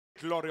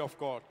glory of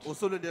God.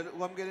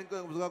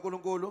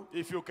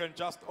 If you can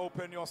just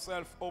open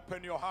yourself,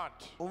 open your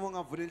heart, the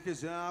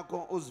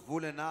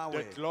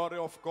glory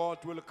of God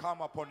will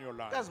come upon your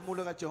life.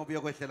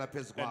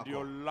 And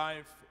your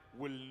life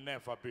will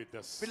never be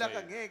the same.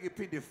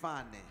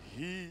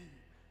 He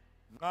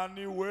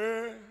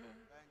nganiwe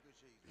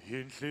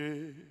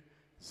inhle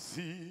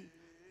si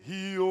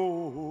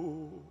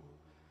hiyo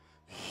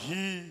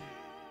he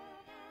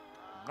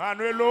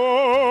nganwelo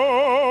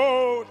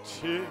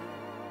che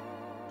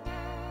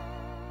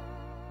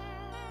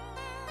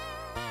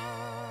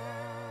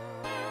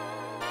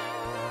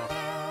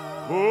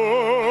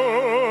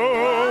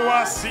oh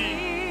wasi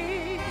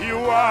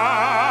hiwa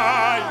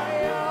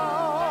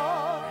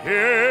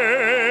he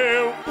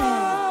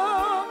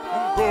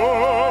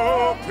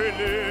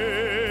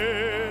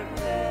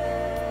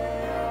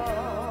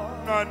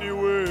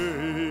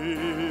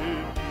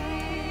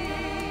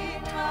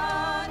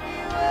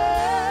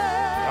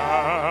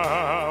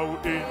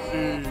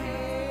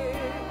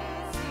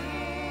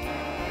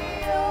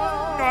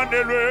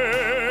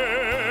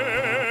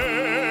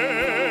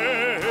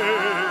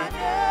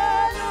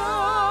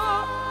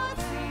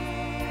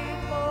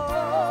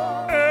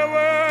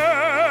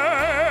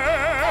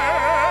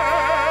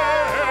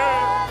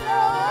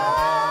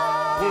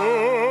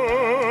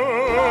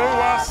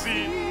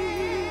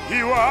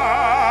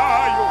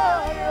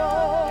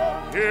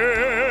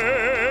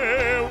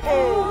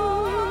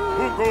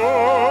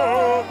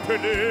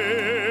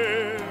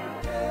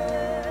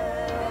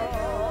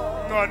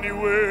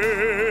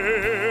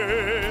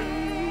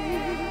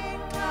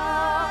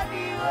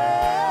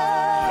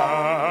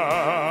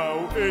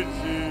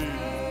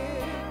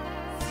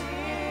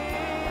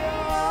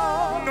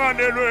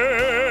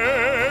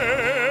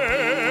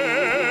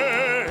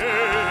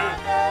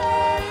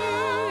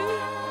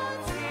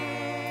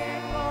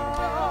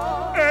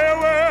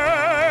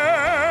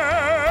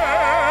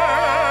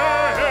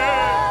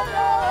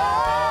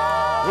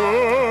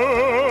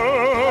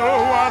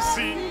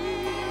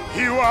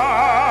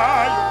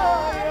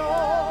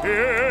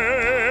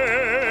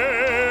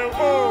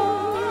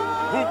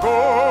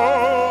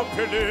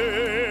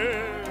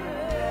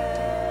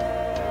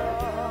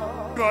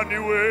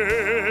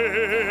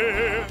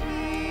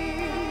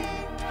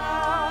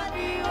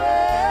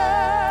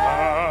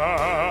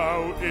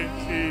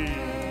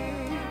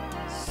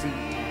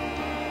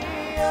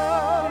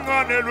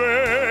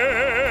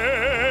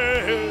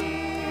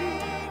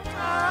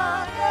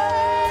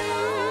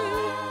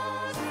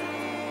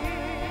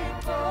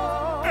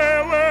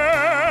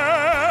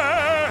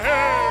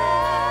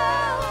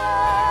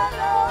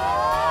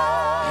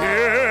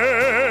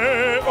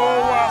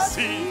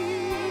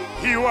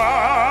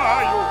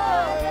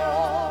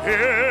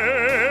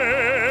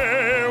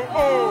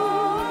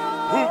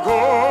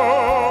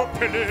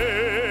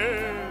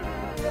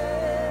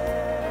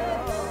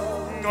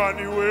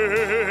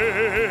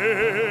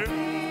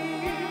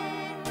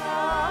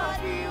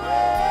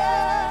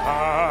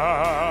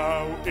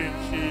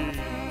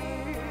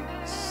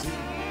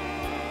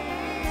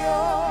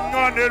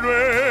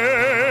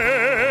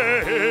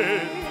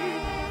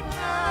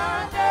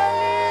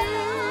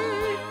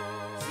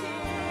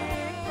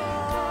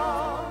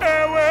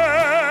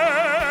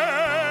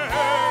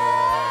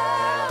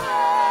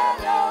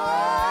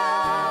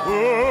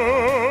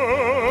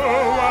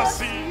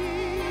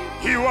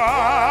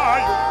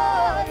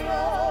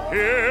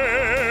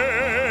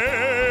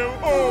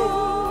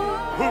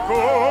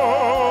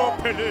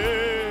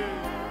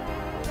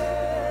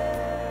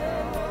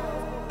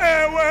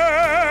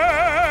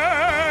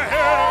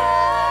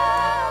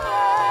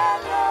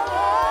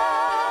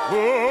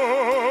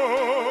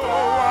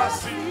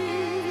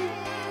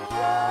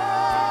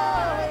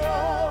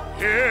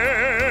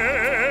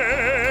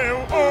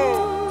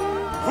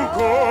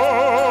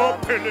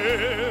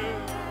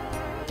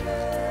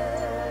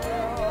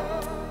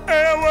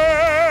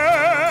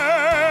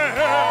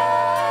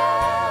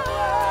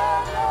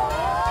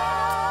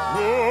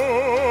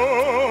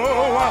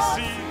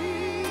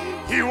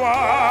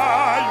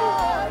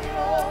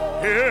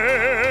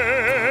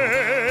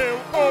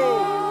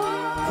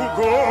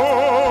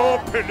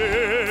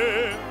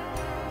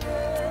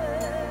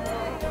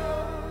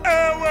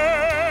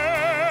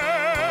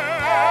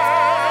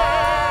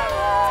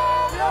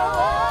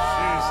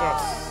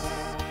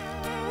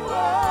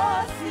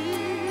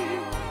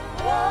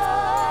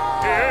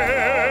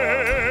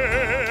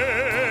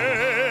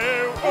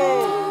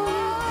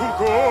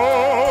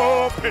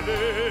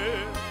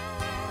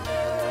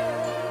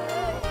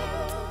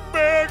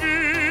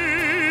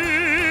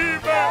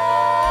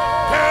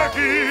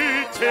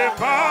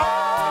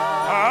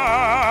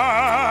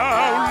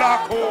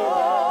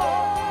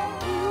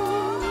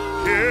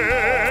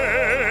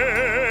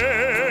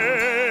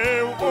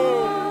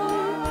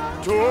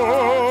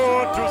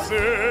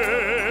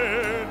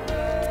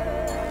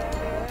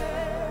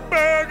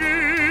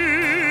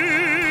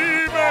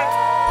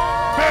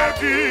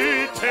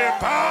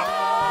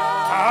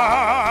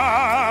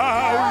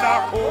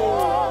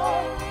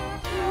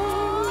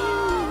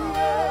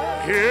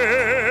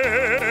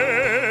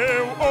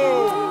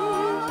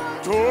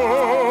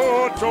Oh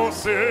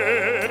Jose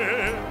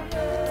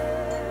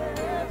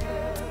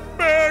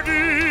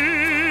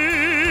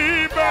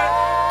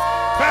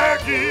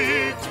Begi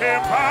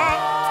Tempa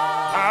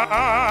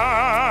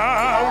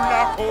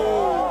Nhlapo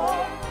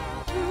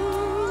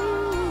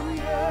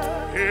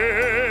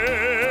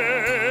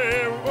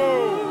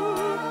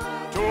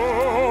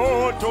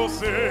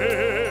Jose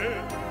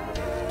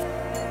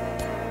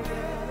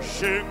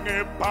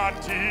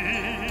Shengepati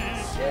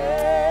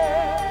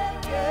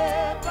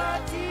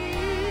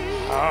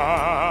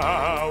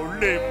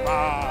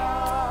Aulepa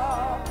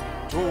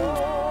to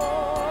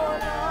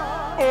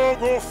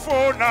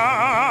Ogofona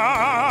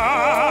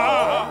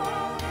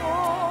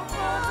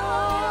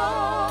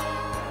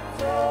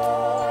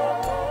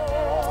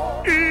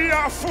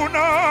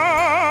Iafuna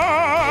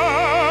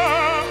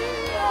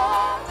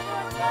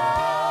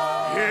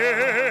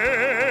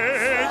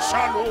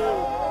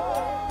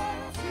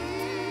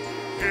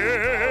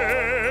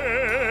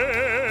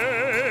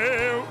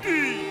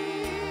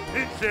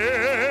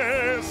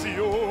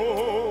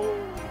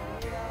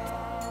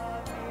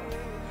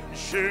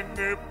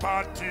Shalom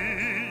Party,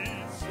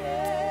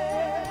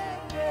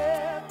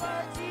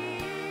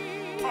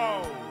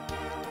 oh,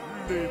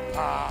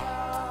 Lepa,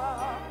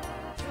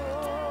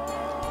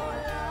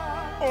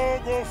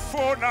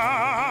 Ogofona,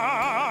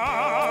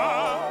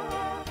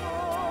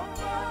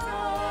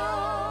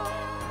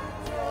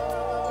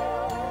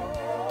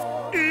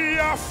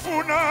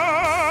 Iafuna,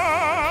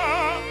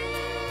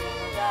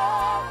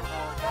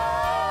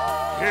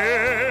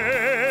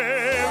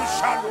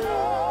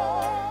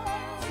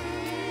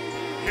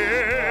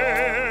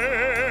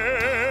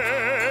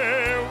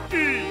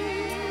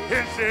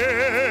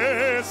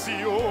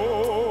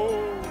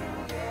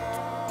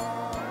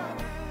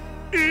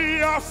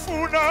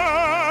 Iafuna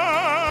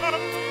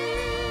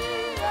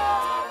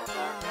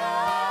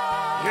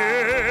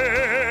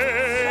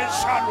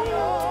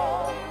Shalom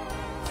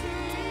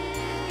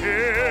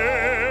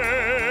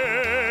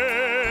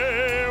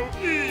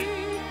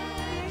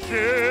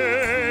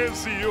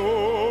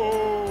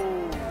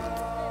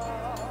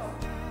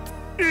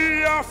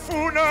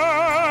Iafuna.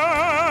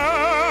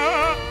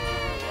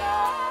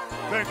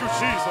 Thank you,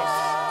 Jesus.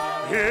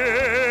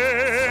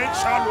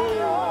 Shalom.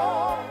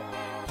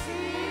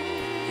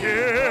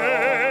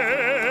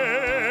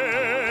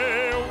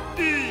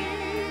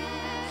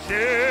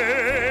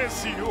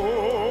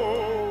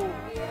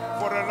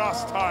 For the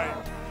last time.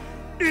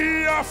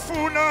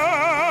 Iafuna.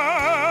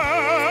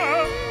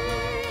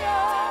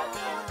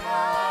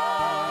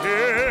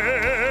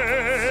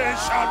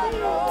 Shalom.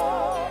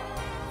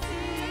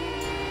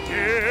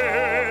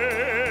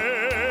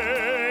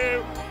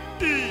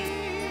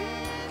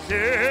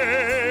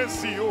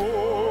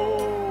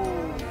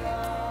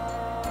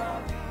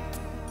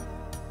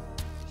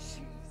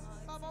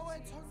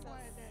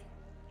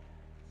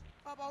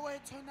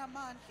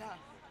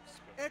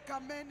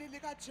 Egameni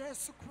lika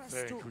Jesu Kristu.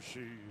 Thank you,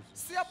 Jesus.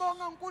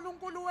 Siyabonga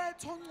uNkulunkulu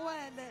wethu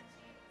ongcwele.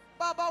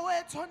 Baba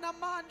wethu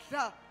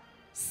onamandla.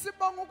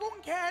 Sibonga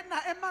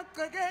ukungena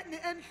emagcekeni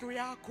endlu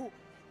yakho.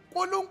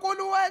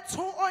 uNkulunkulu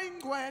wethu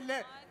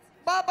oyingcwele.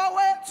 Baba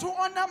wethu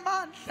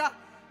onamandla.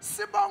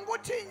 Sibonga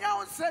ukuthi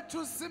inyawo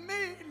zethu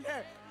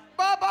zimile.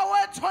 Baba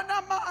wethu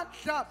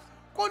onamandla.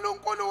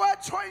 uNkulunkulu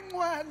wethu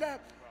oyingcwele.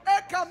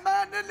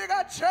 Egameni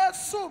lika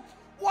Jesu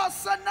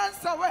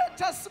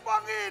waseNazaretha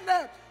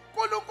sibongile.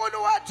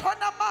 uNkulunkulu wethu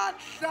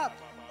onamandla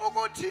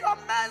ukuthi your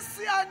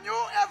mercy are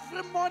new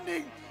every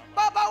morning.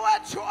 Baba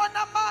wethu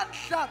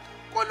onamandla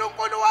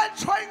uNkulunkulu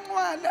wethu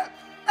oyingcwele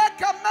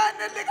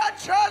egameni lika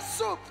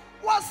Jesu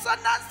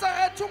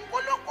waseNazaretha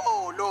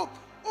uNkulunkulu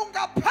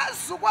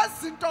ungaphezu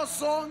kwezinto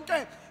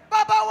zonke.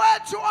 Baba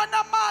wethu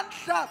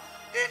onamandla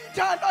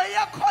indalo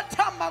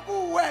iyakhothama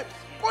kuwe.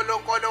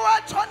 uNkulunkulu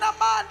wethu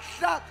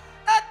onamandla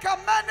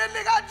egameni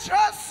lika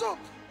Jesu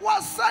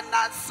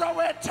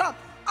waseNazaretha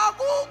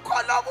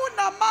akukho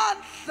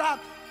lokunamandla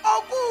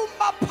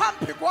okuma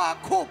phambi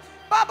kwakho.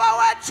 Baba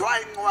wethu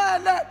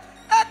oyingcwele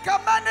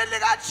egameni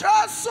lika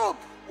Jesu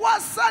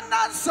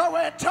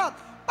waseNazaretha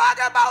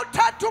bake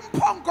bawuthatha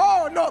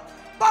umphongolo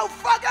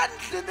bawufaka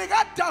endlini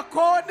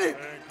kaDagoni.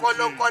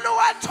 uNkulunkulu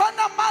wethu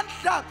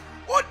onamandla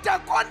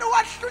uDagoni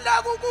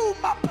wahluleka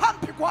ukuma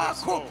phambi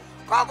kwakho.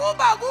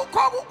 Kwakuba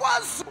kukho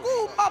ukukwazi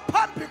ukuma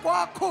phambi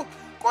kwakho.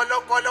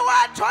 uNkulunkulu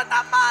wethu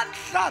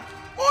onamandla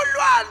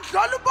ulwandle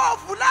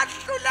olubovu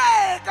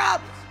lahluleka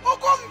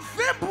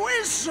ukumvimba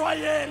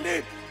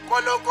uIsrayeli.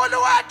 uNkulunkulu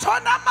wethu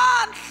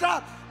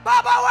onamandla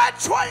Baba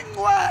wethu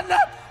oyingcwele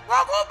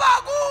ngokuba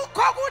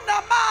kukho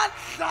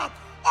kunamandla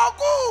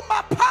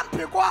okuma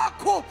phambi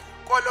kwakho.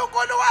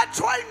 uNkulunkulu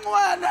wethu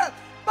oyingcwele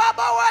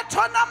Baba wethu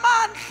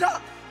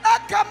onamandla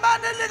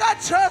egameni lika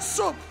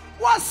Jesu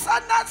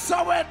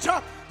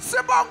waseNazaretha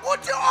sibonga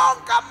ukuthi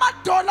onke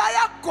amadola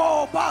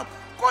ayagoba.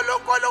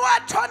 uNkulunkulu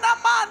wethu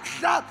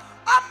onamandla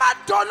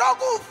amadola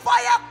okufa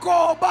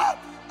ayagoba,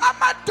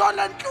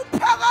 amadola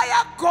enhlupheko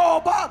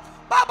ayagoba.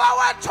 Baba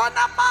wethu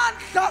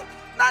onamandla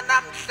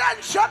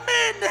nanamhlanje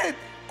mini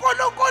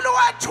uNkulunkulu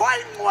wethu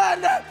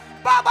oyingcwele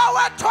Baba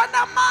wethu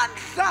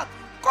onamandla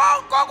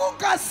konke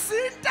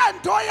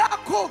okungasintando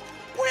yakho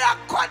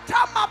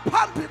kuyakhothama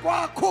phambi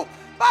kwakho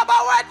baba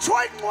wethu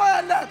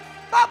oyingcwele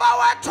baba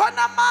wethu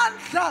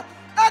onamandla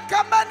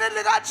egameni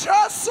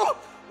likaJesu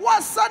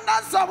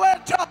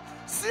waseNazaretha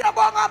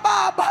siyabonga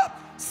baba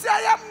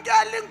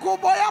siyayamkela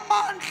ingubo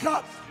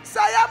yamandla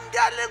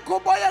siyayamkela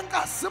ingubo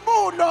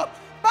yenkazimulo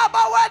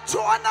baba wethu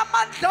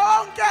onamandla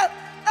onke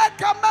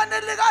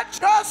egameni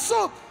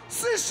likaJesu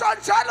sisho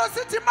njalo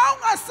sithi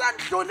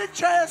mawungasendluli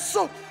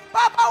Jesu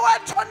baba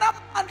wethu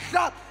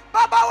onamandla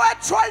baba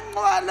wethu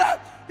oyingcwele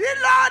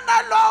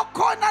ilana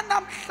lokhona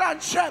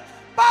namhlanje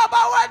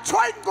baba wethu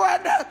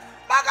oyingcwele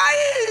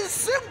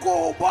makayisi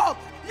ingubo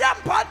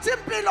yemphatha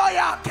impilo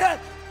yakhe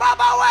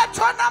baba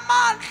wethu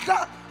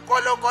onamandla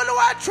uNkulunkulu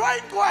wethu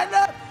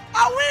oyingcwele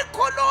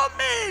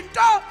awikhuluma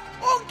into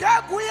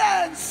ungeke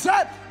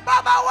uyenze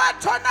baba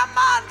wethu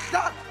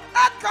onamandla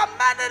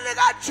egameni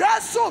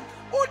likaJesu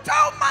uthi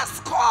uma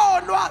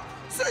sikholwa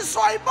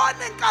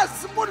sizoyibona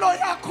inkazimulo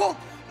yakho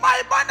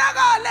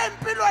mayibonakale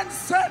empilweni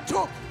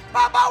zethu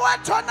baba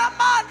wethu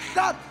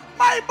onamandla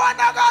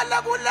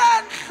mayibonakale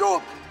kulendlu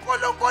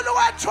uNkulunkulu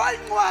wethu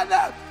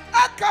oyingcwele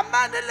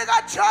egameni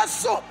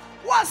likaJesu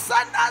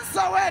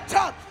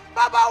waseNazaretha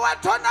baba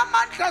wethu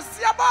onamandla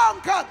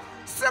siyabonga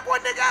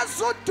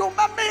sikunikeza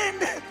udumo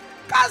mini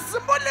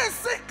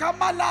kazimulisa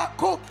igama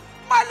lakho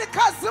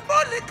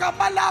malikhazimula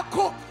igama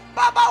lakho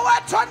baba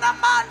wethu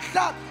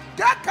onamandla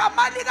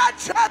ngegama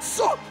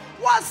likaJesu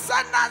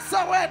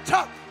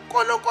waseNazaretha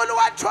uNkulunkulu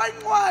wethu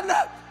oyingcwele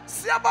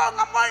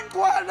siyabonga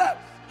moyingcwele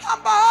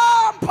hamba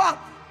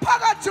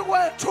phakathi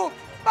kwethu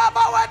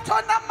baba wethu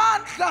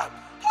onamandla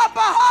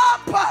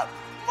hamba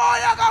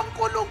moya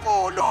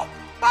kaNkulunkulu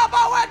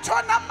baba wethu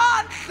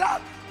onamandla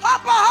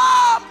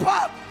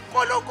hamba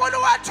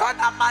uNkulunkulu wethu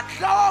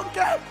onamandla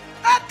onke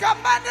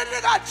egameni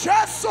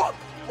likaJesu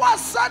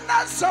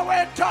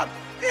waseNazaretha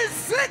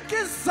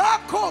izigi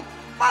zakho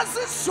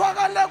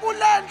mazizwakale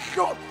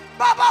kulendlu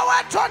baba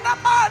wethu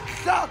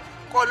onamandla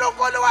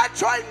uNkulunkulu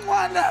wethu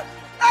oyingcwele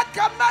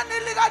egameni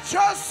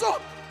likaJesu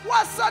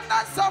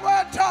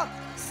waseNazaretha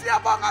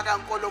siyabonga ke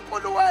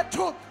uNkulunkulu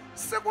wethu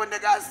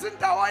sikunikeza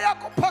indawo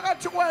yakho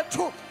phakathi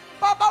kwethu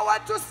baba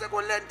wethu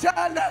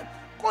sikulindele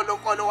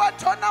uNkulunkulu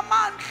wethu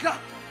onamandla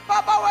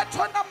baba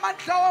wethu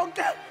onamandla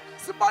onke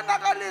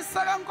sibonakalise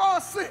ke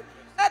Nkosi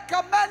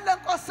egameni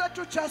lenkosi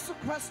ethu Jesu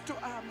Kristu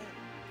amen.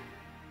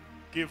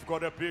 Give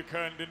God a big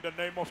hand in the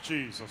name of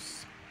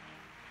Jesus.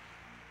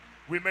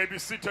 We may be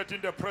seated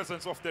in the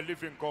presence of the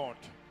living God.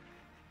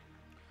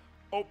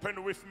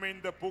 Open with me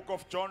in the book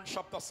of John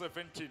chapter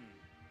 17.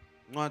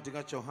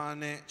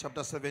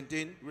 Chapter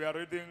 17. We are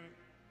reading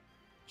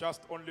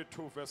just only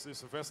 2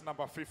 verses, verse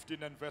number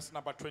 15 and verse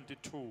number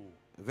 22.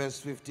 Verse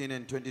 15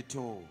 and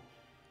 22.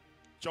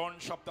 John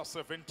chapter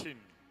 17.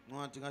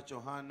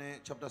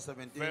 Chapter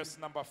 17. Verse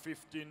number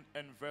 15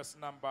 and verse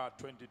number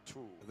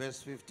 22.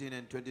 Verse 15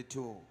 and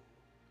 22.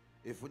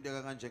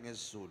 Ifundeka kanje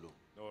ngesizulu.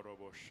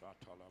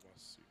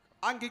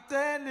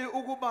 Angiceli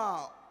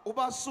ukuba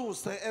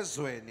ubasuse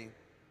ezweni.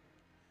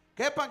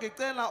 Kepha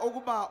ngicela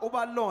ukuba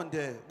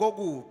ubalonde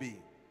kokubi.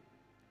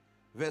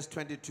 Verse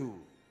 22.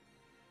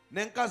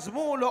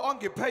 Nenkazimulo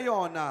ongiphe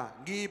yona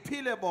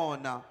ngiyiphile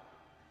bona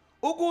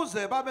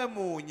ukuze babe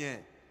munye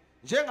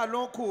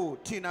njengalokhu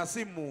thina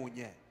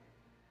simunye.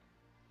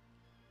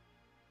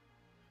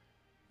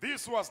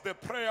 This was the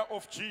prayer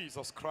of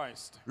Jesus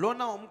Christ.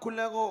 Lona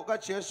umkhuleko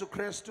kaJesu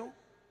Kristu.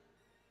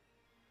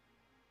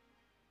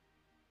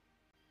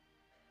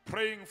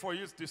 Praying for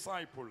his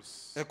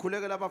disciples.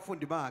 Ekhulekela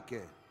abafundi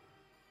bakhe.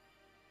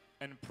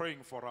 And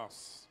praying for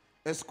us.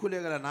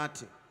 Esikhulekela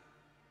nathi.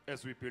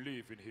 As we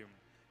believe in him.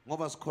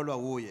 Ngoba sikholwa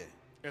kuye.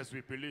 As we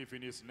believe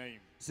in his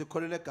name.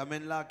 Sikholele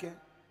egameni lakhe.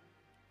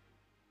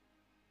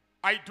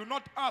 I do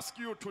not ask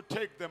you to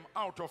take them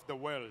out of the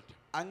world,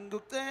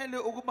 angiceli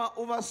ukuba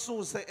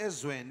ubasuse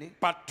ezweni,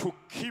 but to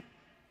keep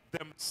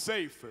them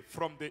safe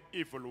from the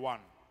evil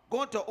one.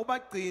 Kodwa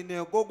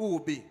ubagcine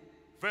kokubi.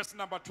 Verse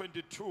number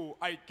 22,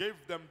 I gave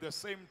them the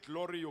same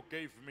glory you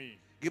gave me,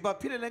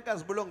 ngibaphile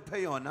lenkazimulo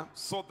ongiphe yona,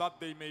 so that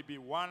they may be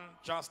one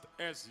just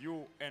as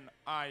you and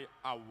I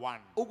are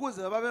one.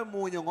 Ukuze babe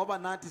munye ngoba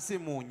nathi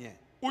simunye.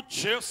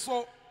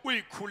 uJesu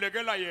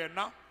uyikhulekela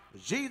yena.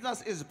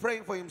 Jesus is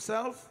praying for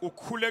himself.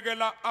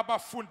 Ukhulekela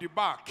abafundi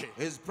bakhe.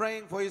 He's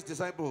praying for his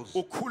disciples.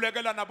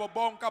 Ukhulekela nabo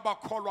bonke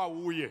abakholwa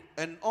uye.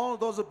 And all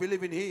those who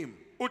believe in him.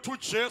 Uthi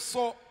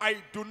uJesu, I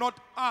do not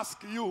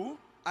ask you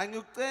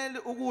angiceli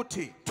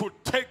ukuthi to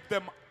take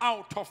them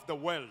out of the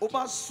world,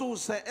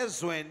 ubasuse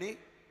ezweni,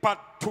 but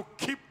to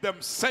keep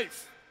them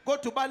safe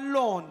kodwa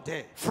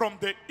balonde from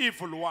the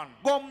evil one,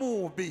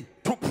 komubi,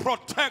 to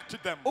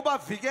protect them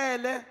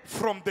ubavikele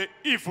from the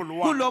evil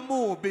one.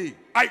 kulomubi.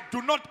 I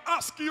do not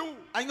ask you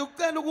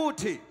angiceli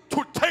ukuthi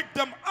to take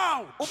them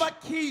out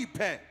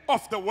ubakhiphe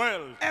of the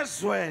world.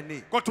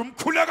 Ezweni. Kodwa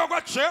umkhuleko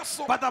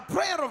kaJesu But the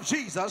prayer of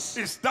Jesus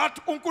is that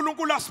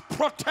uNkulunkulu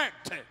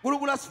asiprotecte.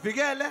 uNkulunkulu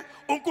asivikele,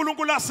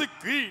 uNkulunkulu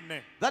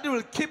asigcine. that he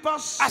will keep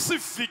us,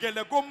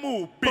 Asivikele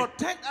komubi.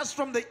 protect us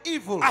from the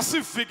evil,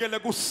 Asivikele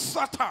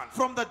kuSatan.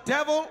 from the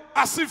devil,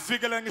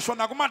 Asivikele ngisho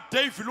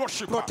nakuma-devil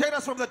worshiper. protect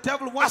us from the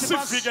devil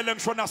worshippers, Asivikele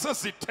ngisho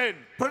nasezitheni.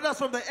 protect us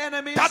from the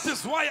enemies. That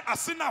is why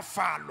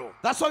asinavalo.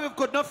 That's why we've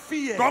got no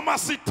fear, Noma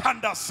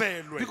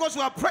sithandazelwe. because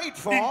we are prayed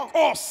for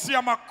Inkosi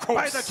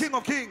by the yamakhosi. King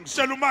of Kings.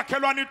 Tshela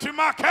umakhelwane uthi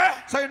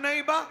makhe, Say,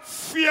 neighbor,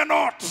 fear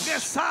not.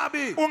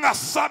 ngesabi,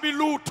 Ungasabi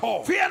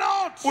lutho. fear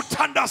not.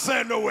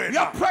 Uthandazelwe We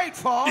are wena. prayed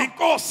for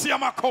Inkosi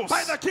by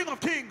yamakhosi. the King of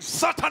Kings.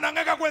 Sathana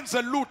angeke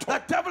akwenze lutho.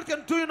 The devil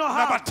can do you no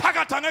harm.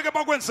 Nabathakathi angeke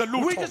bakwenze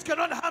We lutho. just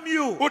cannot harm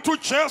you. Uthi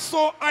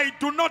uJesu, I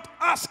do not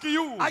ask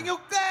you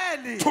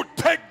Angikuceli to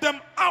take them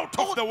out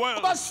of the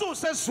world,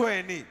 ubasuse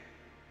ezweni,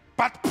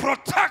 but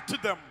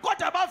protect them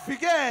kodwa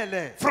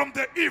bavikele from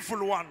the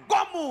evil one.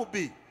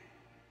 komubi,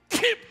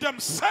 Keep them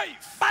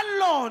safe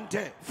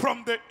balonde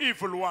from the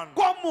evil one.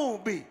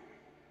 komubi.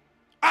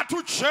 Athi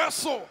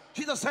uJesu,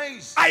 Jesus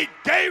says, I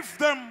gave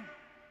them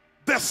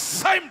the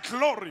same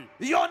glory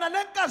yona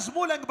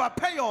lenkazimulo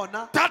engibaphe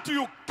yona that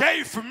you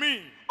gave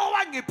me,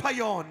 owangipha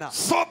yona,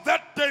 so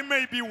that they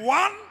may be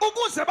one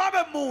ukuze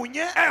babe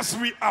munye as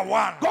we are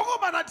one.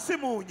 ngokuba nathi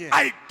simunye.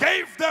 I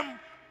gave them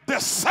the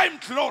same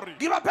glory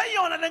Ngibaphe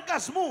yona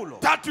lenkazimulo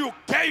that you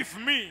gave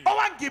me,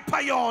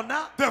 owangipha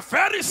yona, the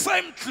very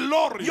same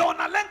glory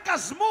yona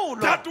lenkazimulo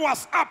that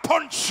was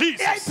upon Jesus.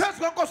 eyayiphezu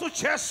kwenkosi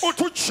uJesu.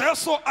 Uthi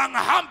uJesu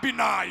angihambi I'm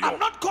nayo,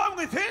 not going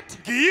with it,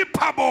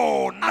 ngiyipha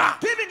bona. I'm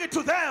giving it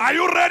to them. Are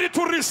you ready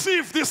to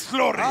receive this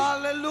glory?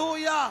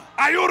 Hallelujah.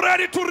 Are you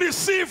ready to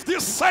receive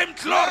this same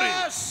glory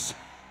Yes.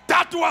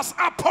 that was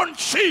upon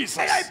Jesus?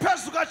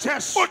 eyayiphezu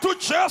kaJesu. Uthi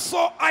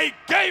uJesu, I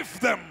gave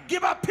them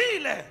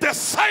Ngibaphile the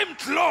same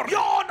glory.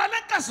 yona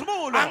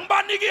lenkazimulo,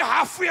 Angibaniki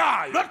half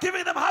yayo, not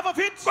giving them half of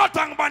it,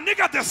 kodwa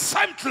ngibanika the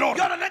same glory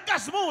yona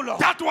lenkazimulo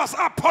that was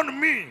upon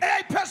me.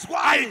 eyayiphezu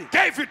I kwami,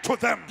 gave it to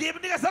them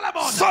ngibnikezela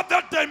bona so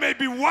that they may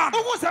be one.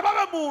 ukuze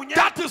babe munye.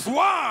 That is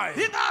why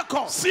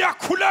Yingakho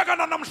siyakhuleka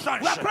we are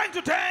namhlanje praying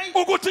today,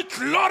 ukuthi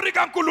glory may the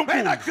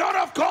kaNkulunkulu glory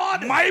of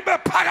God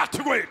mayibe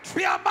phakathi kwethu.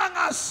 be among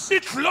us,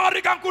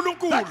 Iglory the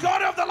kaNkulunkulu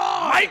glory of the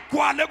Lord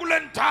mayigcwale kule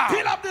fill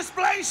ndawo, up this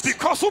place.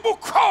 because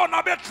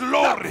ubukhona The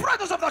beglory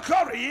presence of the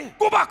glory,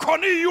 kuba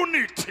khona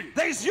iunity.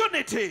 there is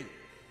unity.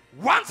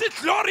 Once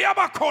iglory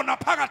yabakhona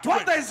phakathi When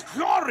kwethu there is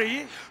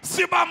glory,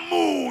 siba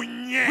we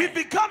munye.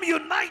 become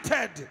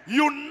united.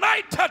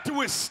 United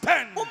we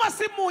stand, Uma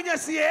simunye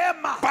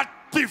siyema, but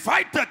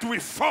divided we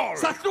fall.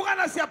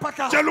 sahlukana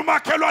siyaphahla. Tshela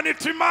umakhelwane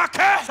ithi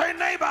makhe, Say,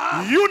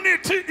 neighbor,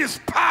 unity is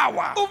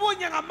power.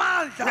 ubunye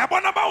ngamandla.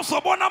 Uyabona ba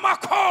uzobona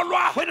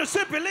amakholwa When you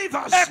see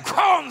believers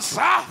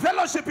ekhonza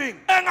fellowshipping,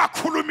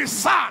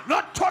 engakhulumisana,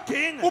 not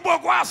talking,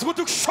 ubokwazi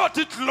ukuthi kushort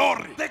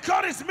iglory. the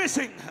glory is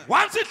missing.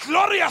 Once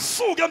iglory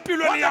yasuka When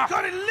empilweni the yakho,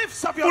 glory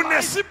lifts up your life,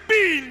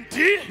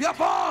 unesibindi you are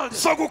bold.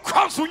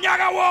 sokukhonza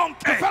unyaka To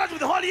wonke, fellowship with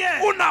the Holy Year,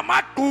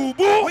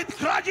 unamagqubu, with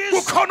grudges,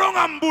 kukhona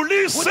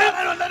ongambulisi, without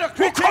anyone let us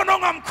critique, kukhona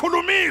not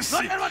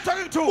ongamkhulumisi, anyone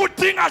talking to.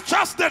 udinga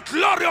just the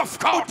glory of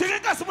God. Udinga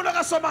inkazimulo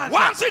kaSomandla.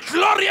 Once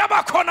iglory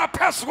yabakhona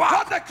phezu kwakho,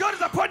 God, the glory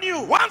is upon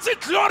you. once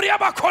iglory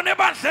yabakhona The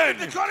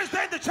ebandleni, glory is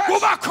there in the church.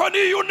 kuba khona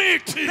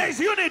iunity, There is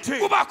unity.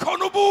 kuba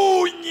khona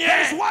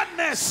There is ubunye,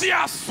 oneness.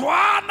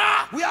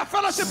 siyazwana, We are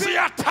fellowshipping. We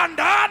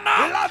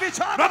siyathandana, love each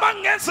other. noma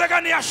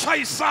kungenzeka You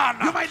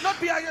niyashayisana, might not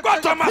be a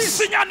kodwa peace.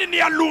 masinyane Very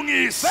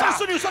niyalungisa.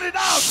 soon you sort it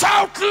out.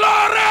 Shout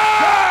glory!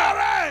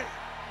 Glory.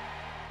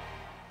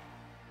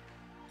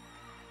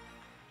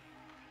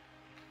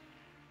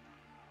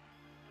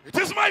 It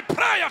is my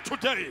prayer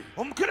today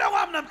Umkhuleko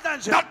wami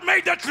namhlanje, that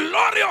may the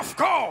glory of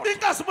God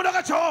inkazimulo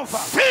kaJehova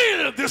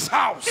fill this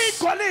house.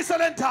 igcwalise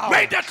le ndawo.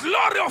 May the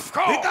glory of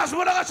God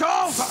Inkazimulo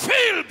kaJehova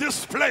fill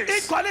this place.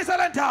 igcwalise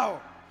le ndawo.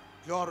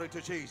 Glory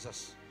to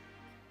Jesus.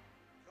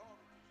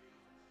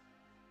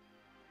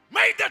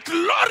 May the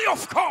glory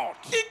of God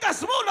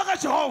Inkazimulo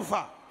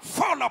kaJehova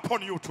fall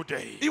upon you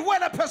today.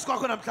 iwela phezu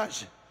kwakho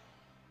namhlanje.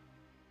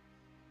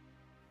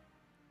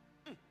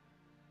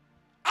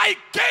 I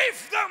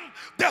gave them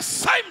the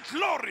same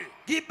glory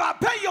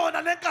Ngibaphe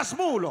yona le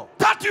nkazimulo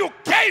that you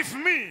gave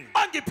me,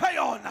 ongiphe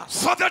yona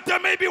so that they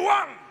may be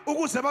one.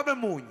 ukuze babe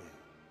munye.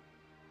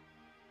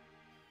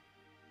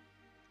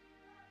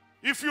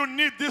 If you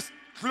need this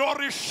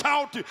glory,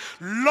 shout,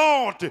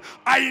 Lord,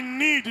 I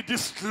need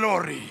this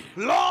glory.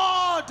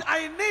 Lord,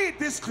 I need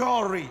this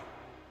glory.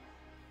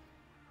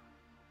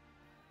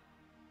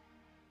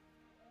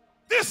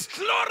 This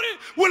glory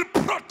will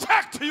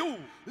protect you.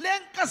 Le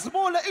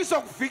nkazimulo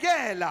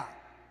izokuvikela.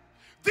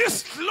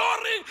 This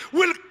glory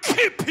will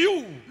keep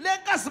you. Le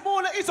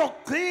nkazimulo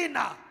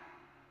izokugcina.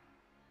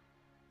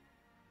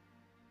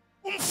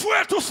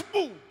 Umfowethu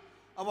Sbu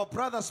Our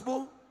brother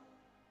Sbu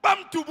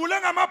bamdubule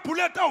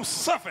ngamabhuleti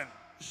awu-7.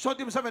 shot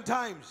him 7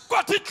 times.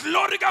 Kodwa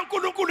iglory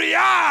kaNkulunkulu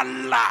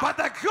yala. But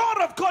the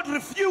God of God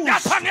refused.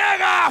 Yathi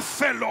angeke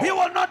afe lo. He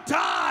will not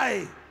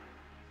die.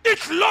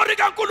 iglory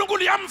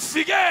kaNkulunkulu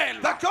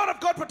yamvikela. The God of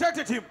God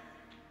protected him.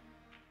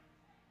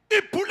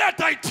 Ibullet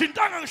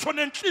ayithintanga ngisho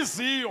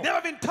nenhliziyo.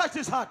 Never been touched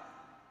his heart.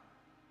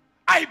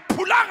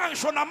 Ayiphulanga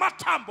ngisho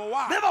namathambo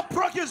wakhe. Never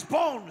broke his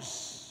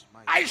bones.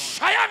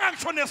 Ayishayanga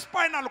ngisho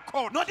nespinal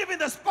cord. Not even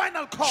the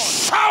spinal cord.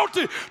 Shout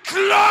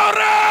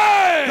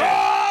glory!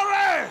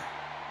 Glory!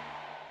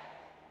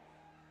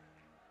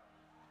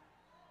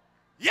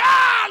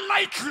 Yeah,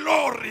 like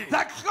glory.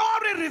 The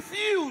glory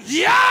refused.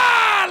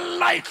 Yeah,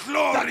 like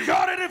glory. The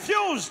glory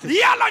refused.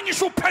 Yala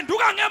ngisho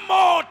uphenduka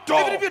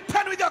ngemoto. Even if you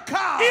turn with your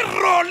car,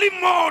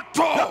 Iroli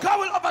moto. the car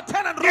will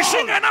overturn and roll.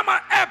 Ishingena ma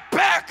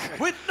airbag.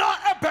 With no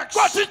apex.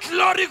 Kwathi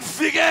glory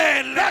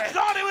kuvikele. The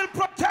glory will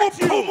protect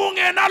you. Uphuma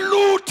ungena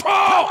lutho.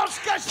 Come on,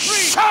 sketch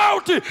free.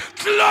 Shout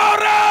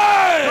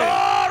glory!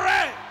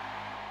 Glory!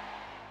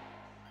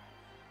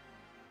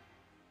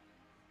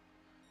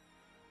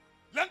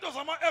 Lento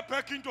zama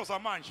airbag into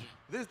zamanje.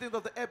 These things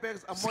of the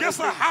airbags are Sike more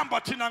than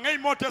sahamba thina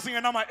ngeimoto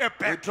ezingena ma we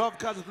airbag. drove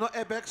cars with no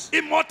airbags.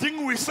 Imoto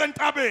ingwise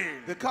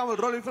entabeni. The car will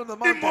roll in from the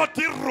mountain.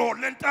 Imoto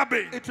irole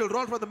entabeni. It will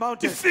roll from the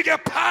mountain. Ifike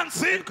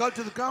phansi. It go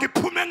to the ground.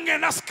 Ngiphume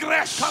ngena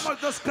scratch. Come on,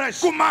 just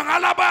crash.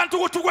 Kumangala abantu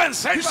ukuthi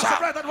kwenze People are njani.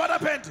 surprised at what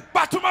happened.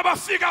 Bathi uma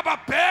bafika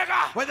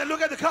babheka When they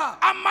look at the car,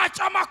 amatshe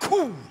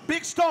amakhulu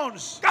big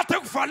stones kade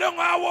kuvale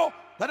ngawo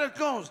that it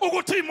closed,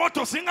 ukuthi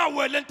imoto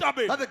zingaweli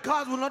entabeni. that the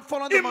cars will not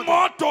fall on the mountain.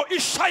 Imoto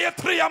ishaye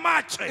 3 It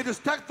amatshe. is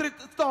stacked 3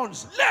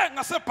 stones Le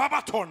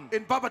ngase-Barberton.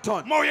 in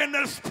Barberton. Moya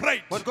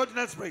Nelspruit. When go to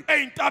Nelspruit,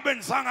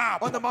 Ey'ntabeni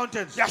zangapho. on the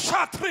mountains,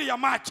 Yashaya 3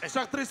 amatshe.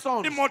 struck 3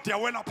 stones Imoto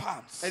yawela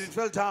phansi. and it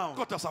fell down.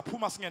 Kodwa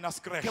saphuma singena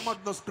scratch. Came out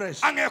with no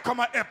scratch. Angekho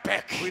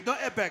ama-airbag. With no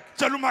airbag.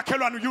 Tshela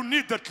umakhelwane, you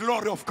need the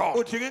glory of God.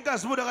 Udinga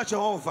inkazimulo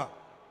kaJehova.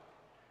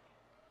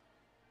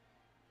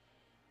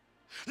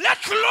 Let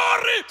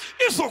glory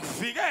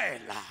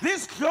izokuvikela.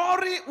 This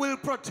glory will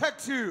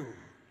protect you.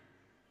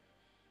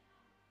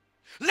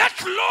 Let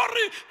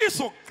glory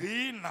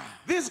izogcina.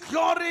 This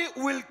glory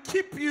will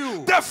keep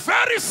you. The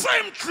very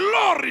same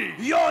glory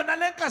Yona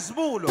le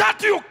nkazimulo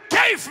that you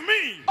gave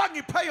me,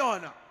 bangiphe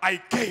yona,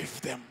 I gave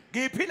them.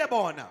 ngiyiphile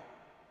bona.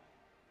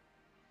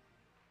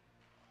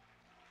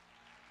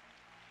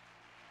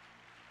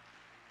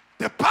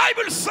 The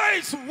Bible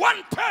says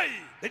one day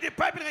Lithi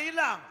iBhayibheli ngelinye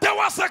ilanga there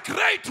was a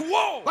great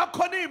war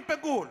kwakhona impi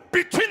enkulu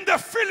between the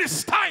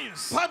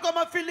Philistines phakathi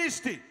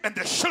kwamaFilisti and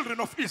the children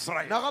of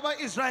Israel.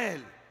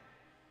 nakwaba-Israyeli.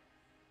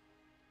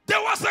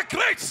 There was a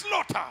great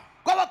slaughter,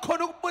 Kwaba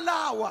khona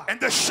ukubulawa. and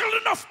the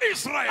children of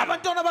Israel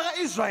Abantwana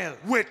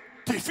baka-Israyeli were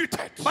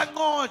defeated.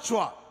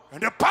 banqotshwa.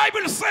 And the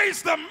Bible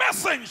says the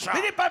messenger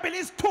Lithi iBhayibheli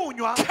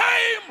isithunywa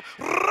came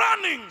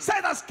running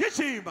seza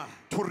sigijima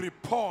to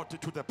report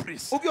to the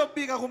priest.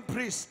 ukuyobika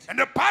kumpristi. And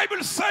the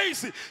Bible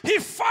says he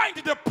find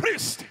the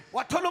priest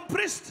Wathola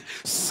umpristi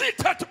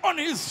seated on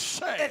his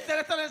chair.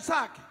 ehlele esihlalweni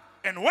sakhe.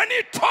 And when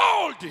he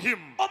told him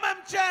Uma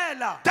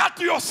emtshela that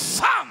your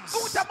sons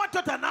ukuthi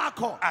amadodana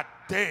akho are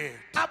dead,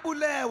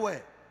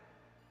 abulewe.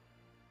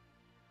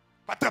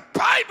 but the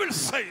Bible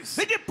says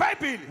Lithi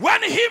iBhayibheli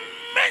when he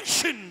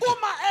mentioned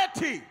uma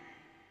ethi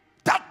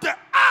that the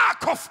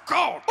ark of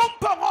God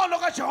umphongolo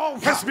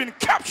kaJehova has been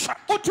captured,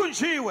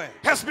 uthunjiwe,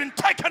 has been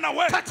taken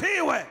away,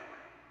 thathiwe.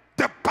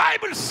 the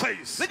Bible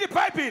says Lithi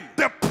iBhayibheli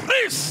the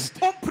priest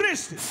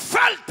umpristi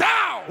fell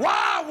down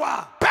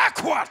wawa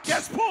backward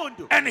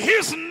ngesiphundu, and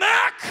his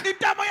neck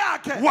intamo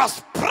yakhe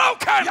was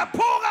broken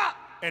yaphuka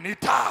and he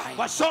died.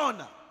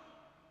 washona.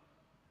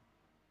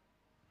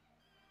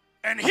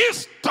 And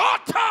his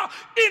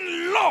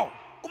daughter-in-law,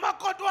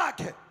 Umakoti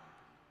wakhe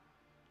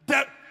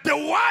the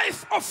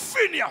wife of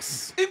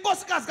Phineas,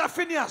 inkosikazi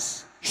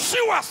kaPhinias she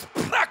was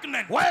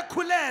pregnant.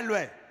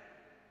 wayekhulelwe.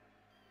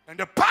 And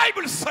the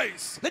Bible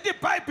says Lithi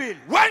iBhayibheli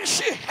when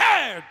she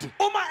heard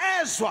uma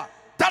ezwa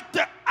that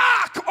the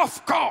ark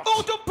of God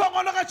ukuthi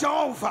umphongolo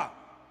kaJehova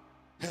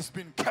has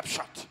been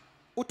captured,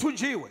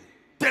 uthunjiwe,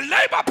 the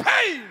labor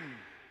pain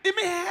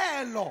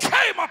imihelo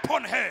came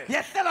upon her.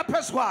 yehlela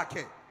phezu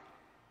kwakhe.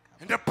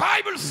 And the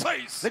Bible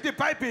says Lithi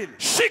iBhayibheli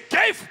she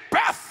gave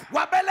birth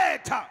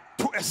wabeletha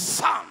to a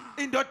son.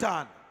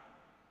 indodana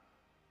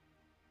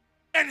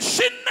And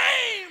she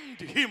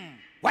named him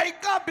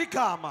wayiqamba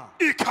igama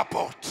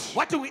Ichabod.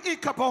 wathi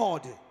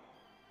ngu-Ichabod.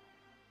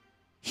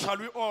 Shall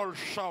we all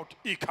shout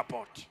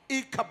Ichabod?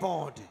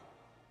 Ichabod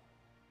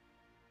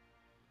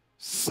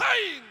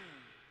Saying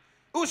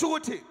usho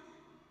ukuthi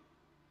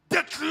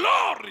the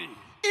glory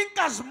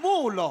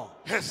inkazimulo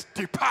has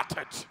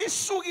departed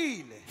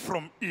isukile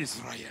from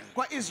Israel.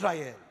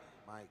 kwa-Israyeli.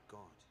 My God.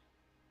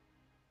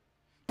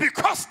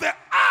 Because the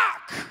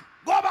ark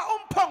Ngoba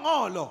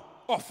umphongolo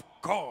of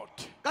God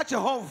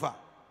kaJehova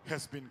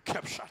has been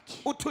captured.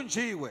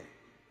 uthunjiwe.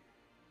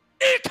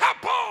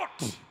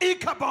 Ichabod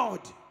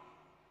Ichabod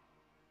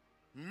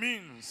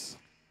means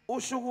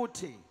usho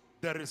ukuthi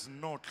there is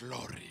no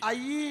glory.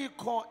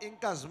 ayikho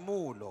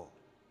inkazimulo.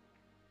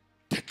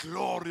 The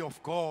glory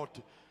of God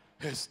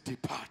has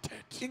departed.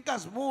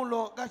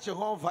 Inkazimulo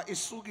kaJehova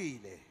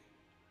isukile.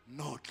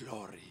 No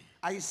glory.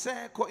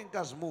 Ayisekho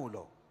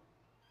inkazimulo.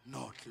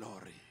 No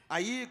glory.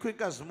 Ayikho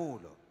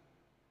inkazimulo.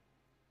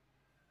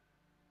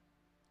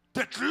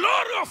 the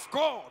glory of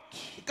God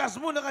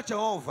inkazimulo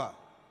kaJehova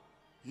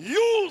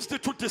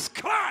used to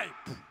describe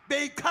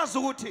beyichaza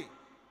ukuthi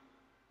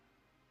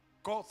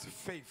God's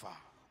favor,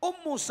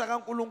 umusa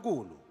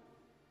kaNkulunkulu,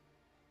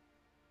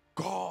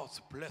 God's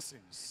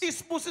blessings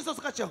isibusiso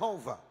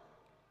sikaJehova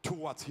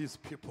towards his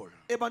people.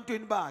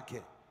 ebantwini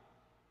bakhe.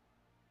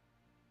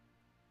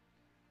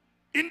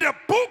 In the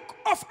book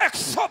of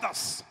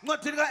Exodus,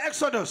 Ncwadini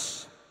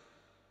kaExodus,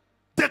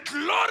 the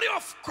glory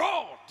of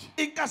God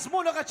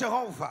inkazimulo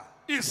kaJehova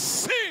is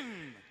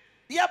seen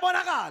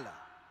iyabonakala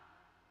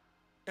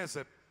as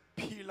a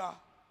pillar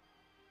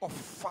of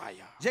fire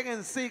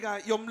njengensika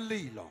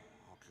yomlilo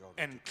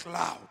and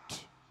cloud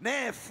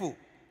nefu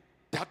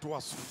that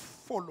was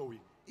following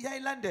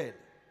iyayilandela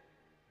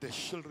the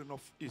children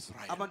of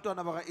Israel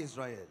abantwana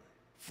bakaIsrayeli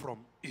from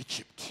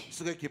Egypt.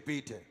 suka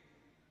eGibhithe.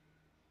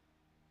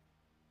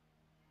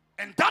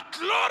 And that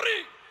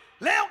glory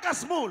Leyo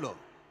nkazimulo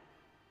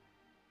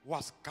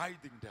was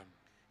guiding them.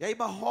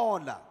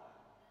 yayibahola,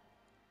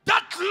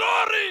 That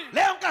glory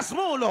leyo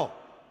nkazimulo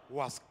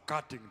was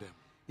guarding them.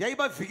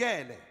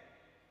 yayibavikele,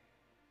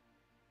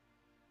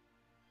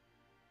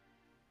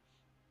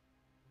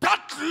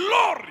 That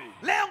glory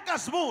leyo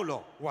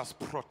nkazimulo was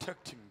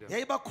protecting them,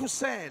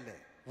 yayibakhusele,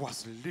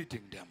 was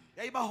leading them.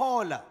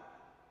 yayibahola.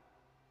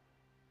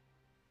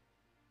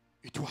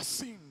 It was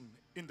seen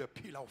in the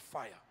pillar of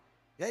fire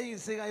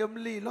Yayinsika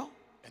yomlilo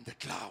and the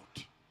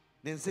cloud.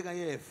 nensika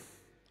yefu.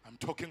 I'm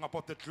talking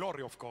about the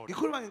glory of God.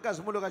 Ngikhuluma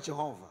ngenkazimulo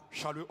kaJehova.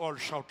 Shall we all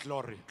shout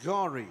glory?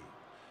 Glory,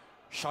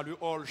 Shall we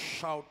all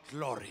shout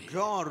glory?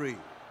 glory.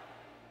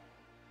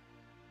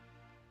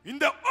 In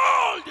the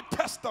Old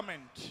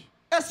Testament,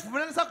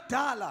 Esivumeleni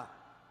sakudala,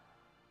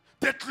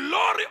 the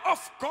glory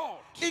of God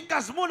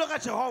inkazimulo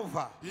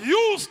kaJehova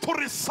used to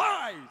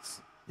reside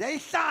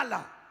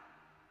yayihlala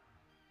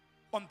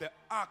on the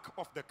Ark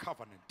of the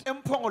Covenant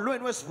emphongolweni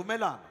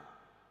wesivumelano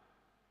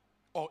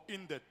or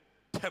in the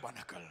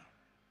tabernacle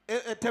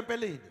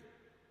etempelini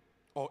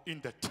or in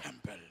the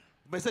temple.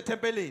 bese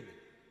tempelini.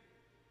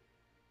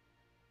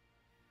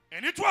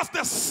 And it was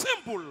the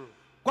symbol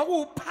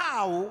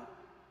Kwakuwuphawu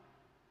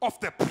of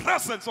the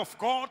presence of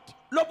God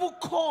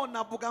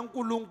lobukhona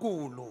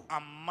bukaNkulunkulu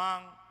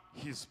among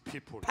his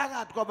people.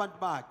 phakathi kwabantu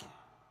bakhe.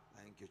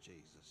 Thank you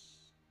Jesus.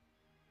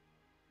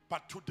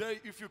 But today,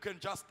 if you can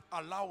just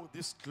allow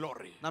this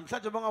glory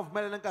Namhlanje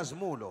bangavumelela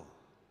inkazimulo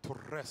to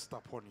rest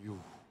upon you,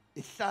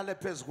 ihlale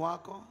phezu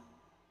kwakho,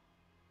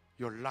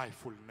 your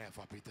life will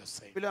never be the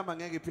same. impilo yami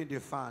angeke iphinde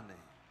ifane.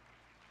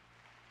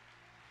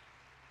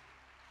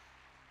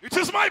 It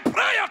is my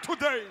prayer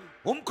today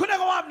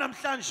Umkhuleko wami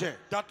namhlanje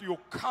that you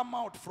come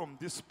out from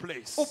this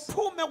place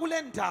uphume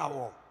kule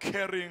ndawo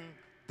carrying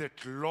the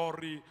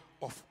glory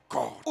of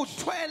God.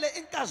 uthwele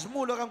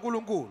inkazimulo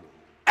kaNkulunkulu.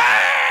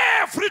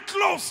 Every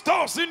closed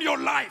doors in your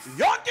life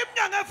Yonke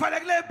iminyango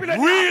evalekileyo empilweni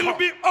will yakho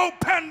be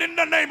opened in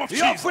the name of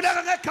Jesus.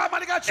 iyovuleka ngegama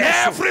likaJesu.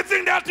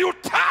 Everything that you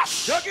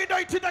touch Yonke into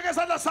oyithinta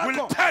ngesandla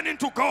will sakho turn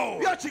into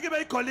gold. iyojika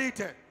ibe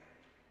yigolide.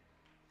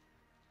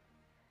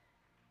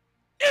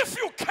 If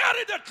you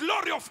carry the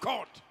glory of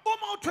God,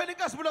 Uma uthwele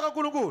inkazimulo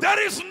kaNkulunkulu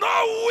there is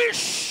no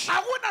wish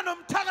akuna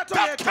nomthakatho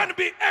that yedwa can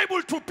be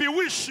able to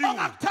bewitch you.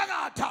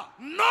 ongakuthakatha.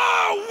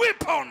 No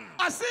weapon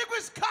Asikho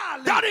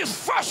isikhali that is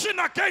fashioned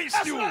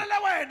against you esilwele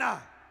wena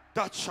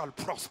that shall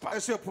prosper.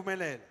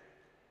 esiyophumelela.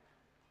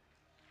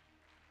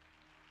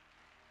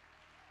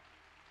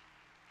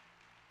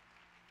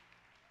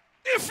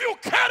 If you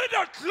carry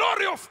the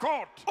glory of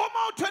God,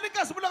 Uma uthwele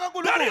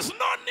inkazimulo there is kaNkulunkulu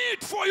no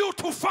need for you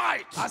to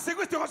fight.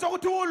 asikho isidingo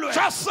sokuthi ulwe.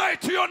 Just say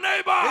to your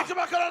neighbor, Ithi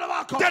makhelwane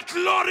bakho the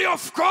glory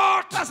of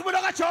God inkazimulo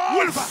will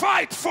kaJehova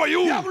fight for you.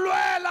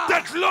 iyakulwela.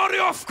 The glory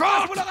of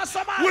God Inkazimulo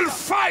kaSamandla will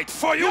fight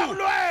for you.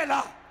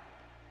 iyakulwela.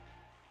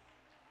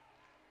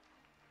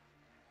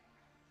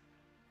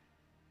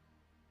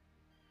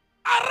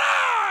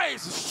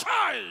 Arise,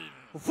 shine,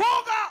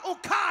 Vuka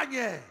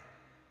ukhanye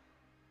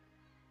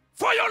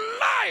for your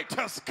light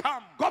has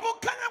come, ngoba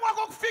ukukhanya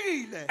kwakho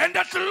kufikile. and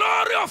the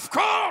glory of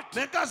God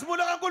Nenkazimulo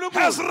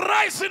has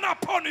kaNkulunkulu risen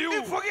upon you.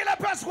 ivukile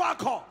phezu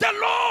kwakho. The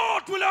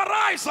Lord will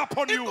arise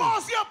upon you,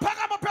 Inkosi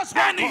iyophakama phezu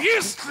and kwakho.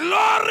 his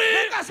glory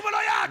Nenkazimulo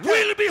yakhe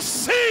will be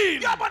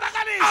seen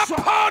iyabonakaliswa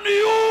upon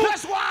you.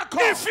 phezu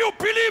kwakho. If you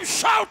believe,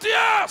 shout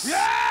yes.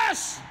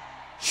 Yes.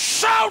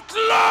 Shout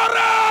glory.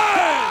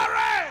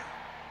 Glory.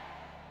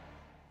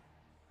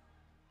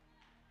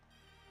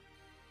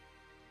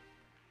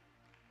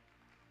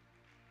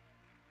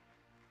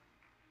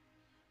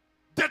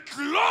 The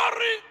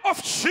glory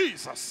of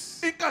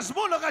Jesus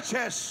Inkazimulo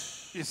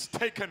kaJesu is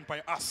taken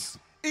by us,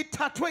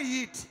 ithathwe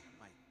yithi.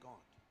 My God.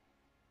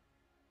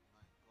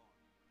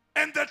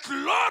 and the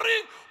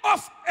glory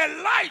of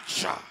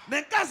Elijah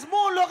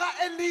Nenkazimulo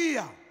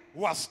kaEliya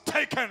was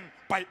taken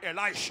by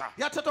Elisha.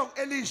 yathathwa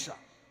nguElisha.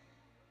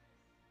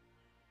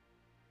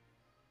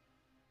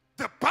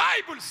 The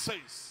Bible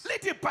says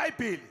Lithi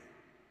iBhayibheli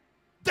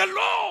the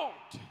Lord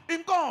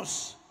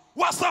inkosi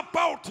was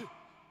about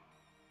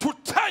to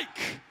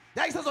take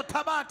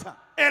yayisezothabatha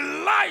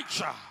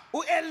Elijah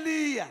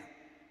uEliya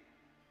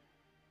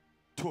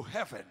to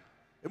heaven.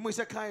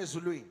 Emuyise ekhaya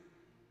ezulwini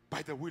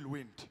by the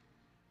whirlwind.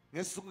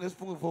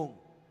 ngesifunguvungu.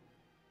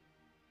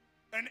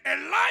 And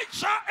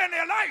Elijah and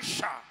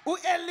Elisha,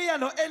 U-Eliya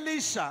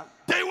no-Elisha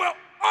they were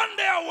on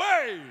their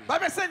way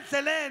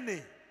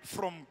babesendleleni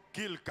from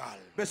Gilgal.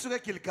 besuka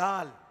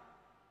eGilgal.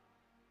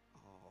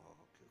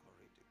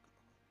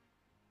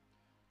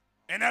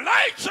 And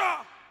Elijah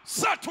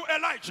said to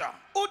Elijah,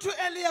 Uthi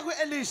u-Eliya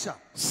ku-Elisha,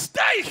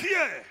 stay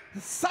here,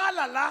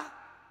 sala la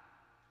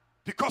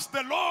because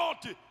the Lord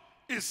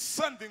is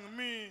sending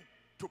me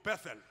to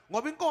Bethel.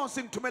 ngoba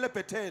inkosi ngithumele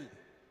eBhetheli.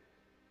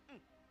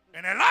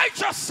 And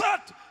Elisha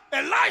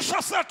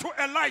said to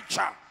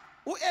Elijah,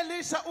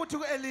 U-Elisha uthi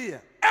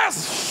ku-Eliya,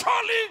 as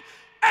surely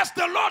as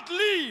the Lord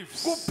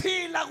lives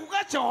kuphila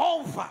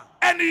kukaJehova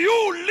and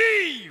you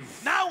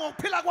live, nawe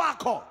ngokuphila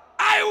kwakho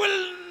I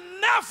will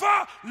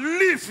never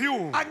leave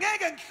you.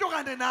 angeke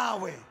ngihlukane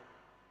nawe.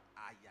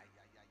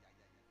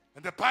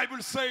 And the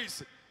Bible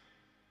says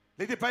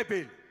Lithi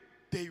iBhayibheli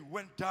they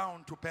went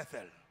down to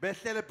Bethel.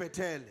 behlele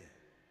eBhetheli.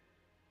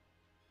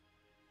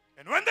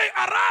 And when they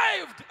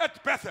arrived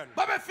at Bethel,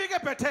 Babefika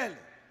eBhetheli,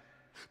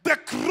 the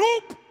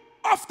group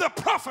of the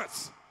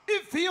prophets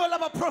iviyo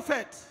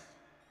labaprofeti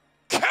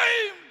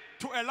came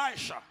to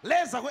Elisha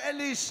leza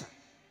ku-Elisha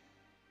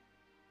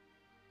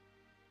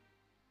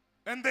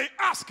and they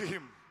asked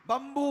him,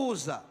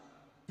 bambuza,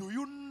 do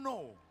you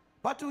know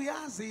bathi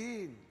uyazi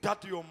yini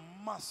that your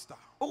master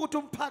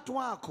ukuthi umphathi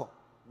wakho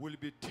will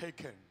be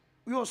taken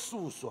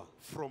uyosuswa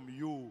from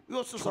you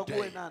uyosuswa today?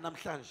 kuwena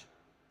namhlanje?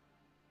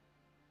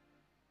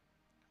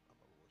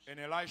 And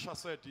Elisha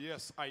said,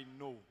 yes, I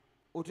know.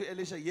 Uthi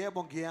Elisha,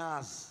 yebo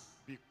ngiyazi.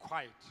 Be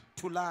quiet.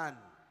 Thulani,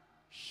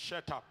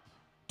 Shut up.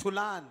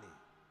 thulani,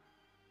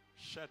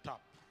 Shut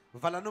up.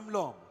 vala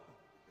nomlomo.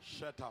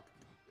 Shut up.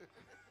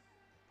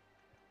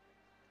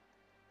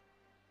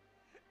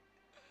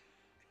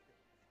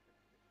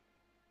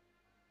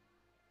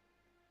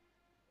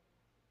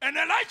 And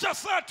Elijah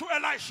said to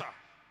Elisha,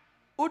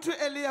 Uthi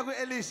Eliya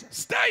ku-Elisha,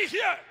 stay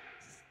here.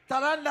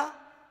 hlalani la,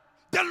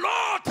 The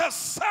Lord has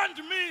sent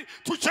me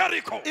to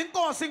Jericho.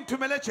 inkosi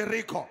ngithumele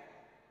eJericho.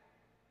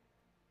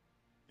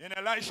 And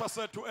Elisha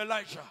said to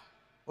Elijah,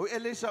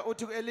 U-Elisha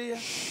uthi ku-Eliya,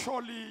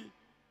 surely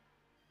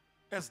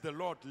as the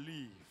Lord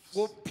lives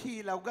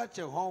kuphila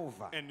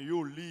kukaJehova and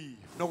you live,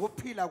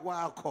 nokuphila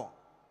kwakho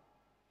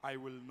I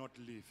will not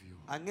leave you.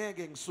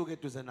 angeke ngisuke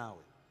eduze nawe.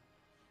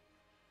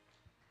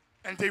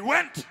 And they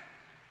went.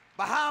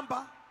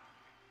 Bahamba,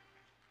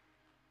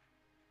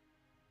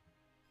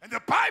 And the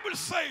Bible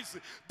says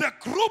the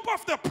group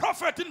of the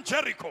prophet in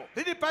Jericho,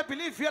 lithi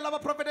iBhayibheli iviyo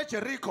labaprofeti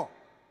eJericho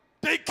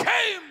they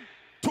came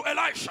to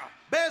Elisha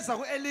beza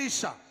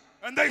ku-Elisha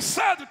and they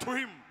said to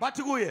him,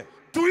 bathi kuye,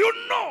 do you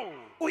know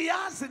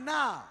uyazi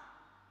na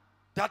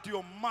that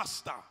your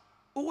master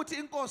ukuthi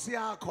inkosi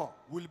yakho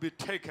will be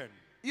taken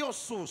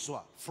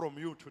iyosuswa from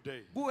you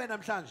today? kuwe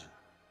namhlanje?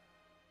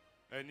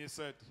 And he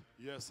said,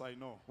 yes, I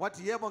know.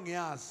 Wathi yebo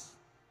ngiyazi.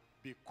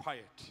 Be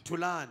quiet.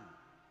 Thulani,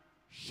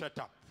 Shut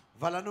up.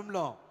 vala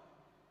nomlomo.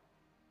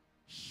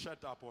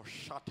 Shut up or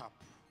shut up.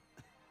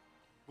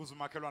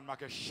 Uzumakhelwane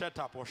makhe shut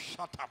up or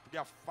shut up.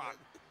 Kuyafana.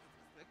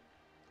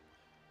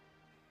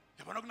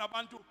 Yabona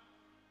kunabantu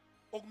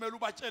okumele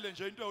ubatshele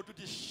nje into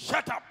yokuthi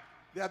shut up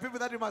There are people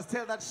that you must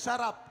tell that shut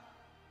up,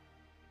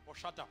 or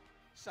shut up.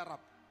 shut up,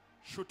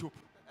 Shut up.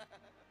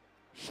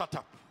 Shut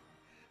up.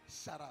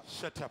 shut up.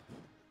 Shut up.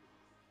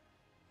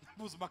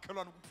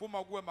 Uzumakhelwane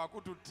kuphuma kuwe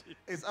makuthi uthi.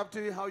 It's up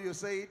to you how you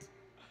say it.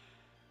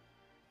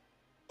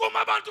 Uma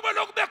abantu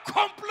belokhu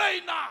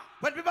becomplaina.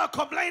 When people are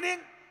complaining,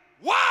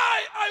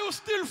 Why are you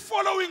still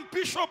following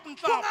Bishop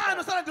kungani Nhlapo?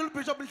 usala nje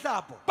uBishop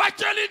Nhlapo?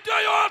 Batshela into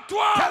Tell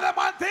yodwa. them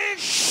one thing.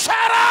 Shut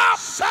up.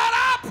 Shut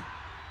up.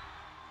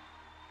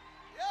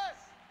 Yes.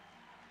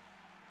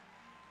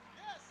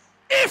 Yes.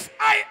 If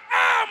I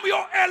am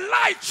your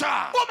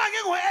Elijah, Uma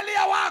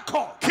ngingu-Eliya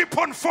wakho, keep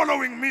on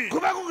following me.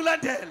 kube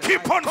kungilandele.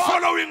 Keep My on God.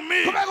 following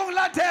me. Kube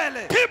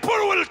kungilandele.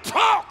 People will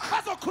talk.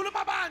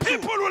 Bazokhuluma abantu.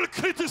 People will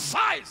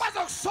criticize.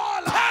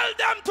 Bazokusola. Tell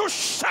them to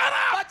shut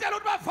up. Batshela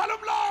ukuthi bavale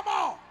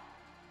umlomo.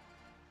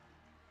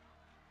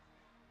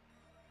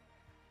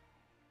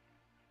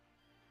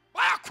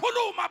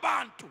 Bayakhuluma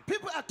abantu.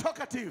 People are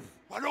talkative.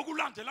 Walokhu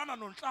ulandelana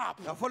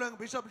noNhlapo. You're following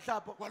Bishop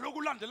Nhlapo. Walokhu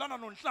ulandelana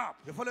noNhlapo.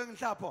 You're following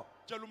Nhlapo.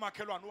 Tshela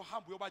umakhelwane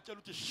uhambe uyobatshela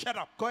ukuthi shut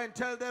up. Go and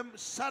tell them,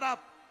 shut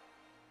up.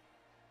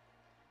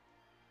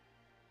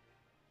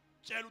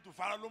 Tshela ukuthi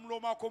uvala lo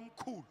mlomo wakho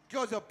omkhulu.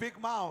 Close your big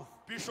mouth.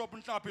 Bishop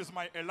Nhlapo is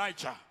my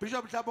Elijah.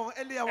 Bishop Nhlapo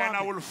ngu-Eliya And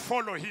I wami. will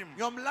follow him.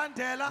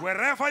 Ngiyomlandela.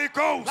 Wherever he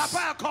goes,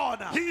 Lapha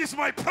yakhona. he is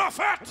my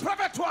prophet.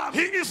 Prophet He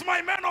wami. is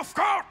my man of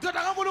God. Ndoda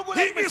kaNkulunkulu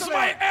He is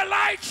my emisele.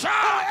 Elijah.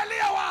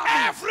 Ngu-Eliya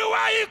wami.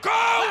 Everywhere he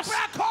goes,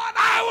 Lapha yakhona.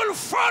 I will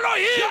follow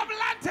him.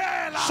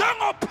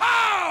 Ngiyomlandela.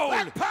 Paul,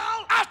 Like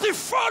Paul. ati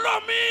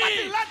follow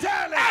me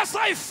Atilantele. as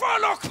I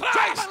follow Christ.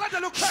 Njengoba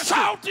ngilandela uKristu.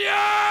 Shout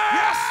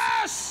yes.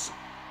 Yes.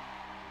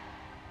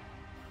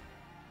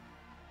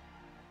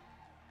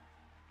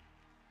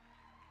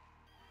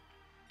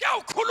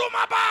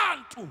 Yawukhuluma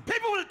abantu.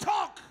 People will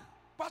talk.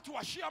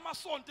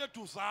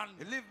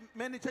 He lived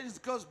many churches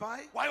close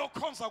by.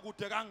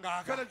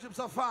 Fellowships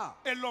are far.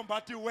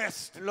 Lombardy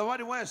West. In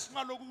Lombardy West.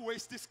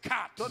 Waste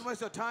Don't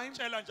waste your time.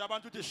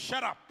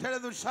 Shut up. Tell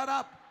them to shut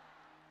up.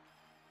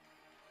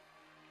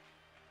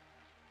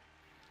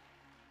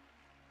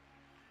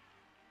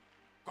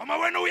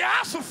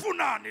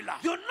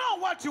 You know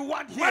what you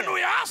want here. You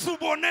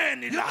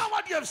know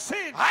what you have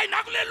seen. The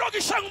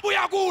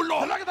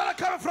look that are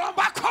coming from.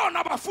 There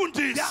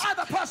are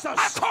other pastors.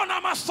 There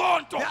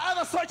are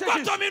other churches.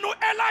 But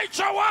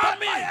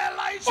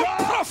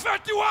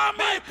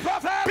my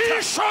prophet,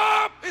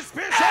 Bishop,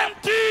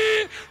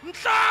 MD,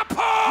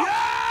 Nhlapo,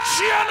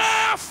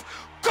 GNF,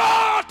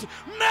 God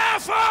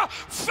never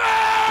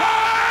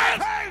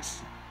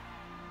fails.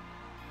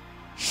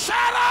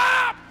 Shut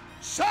up.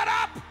 Shut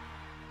up.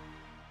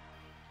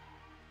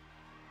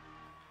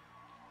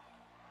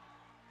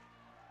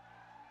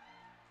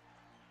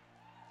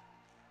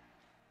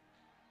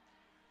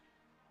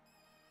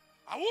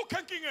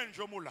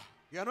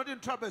 You are not in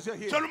trouble as you are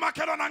here.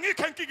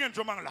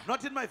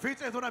 Not in my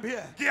feet as when I'm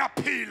here.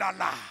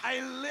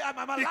 I'm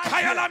alive here.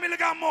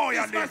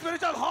 It's my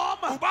spiritual home.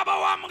 It's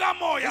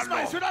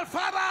my spiritual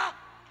father.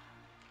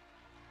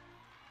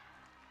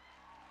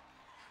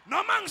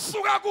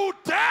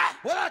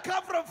 When I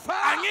come from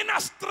far, I'm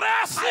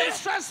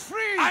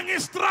stress-free. I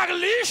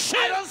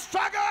don't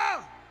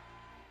struggle.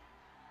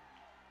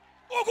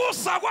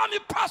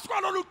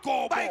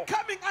 By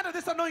coming under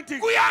this anointing,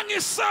 it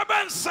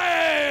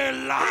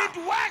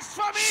works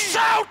for me.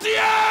 Shout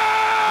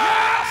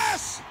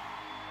yes!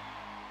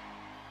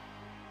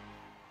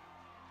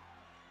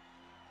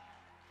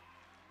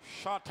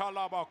 Yes!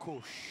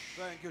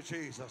 Thank you,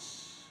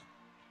 Jesus.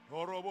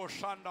 Glory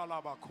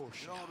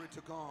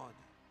to God.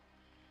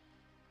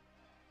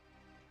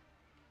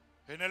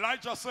 And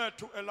Elijah said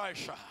to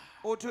Elisha,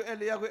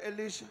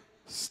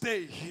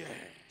 stay here.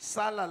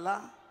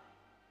 Salala.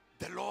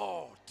 The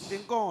Lord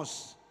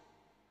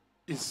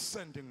is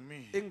sending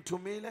me to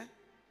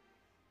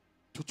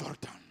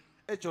Jordan.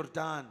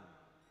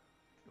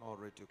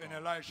 Glory to God. And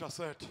Elisha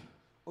said,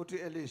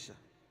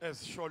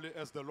 as surely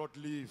as the Lord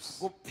lives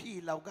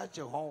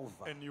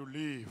and you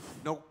live,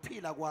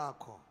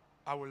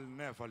 I will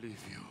never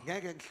leave you.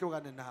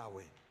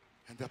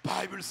 And the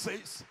Bible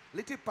says,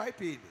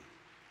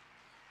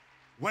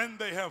 when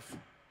they have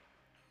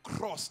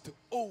crossed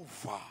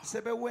over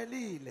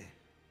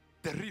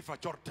the river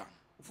Jordan,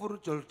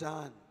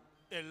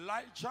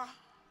 Elijah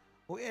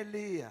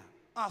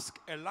asked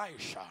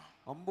Elisha,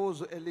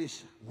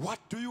 what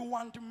do you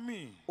want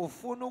me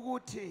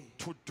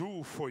to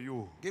do for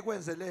you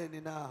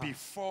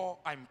before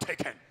I'm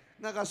taken?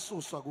 Glory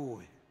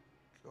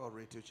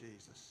to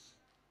Jesus.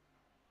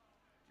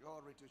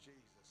 Glory to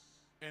Jesus.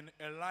 And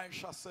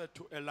Elisha said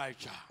to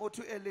Elijah,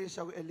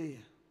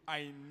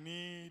 I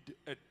need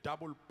a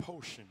double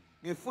portion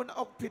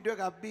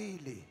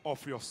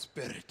of your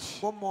spirit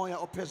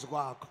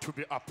to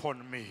be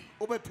upon me.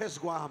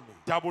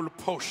 Double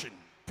portion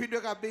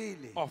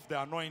of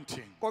the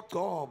anointing.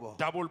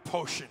 Double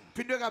portion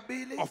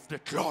of the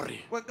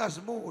glory.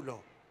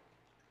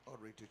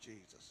 Glory to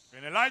Jesus.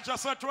 And Elijah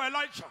said to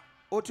Elijah,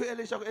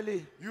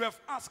 you have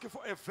asked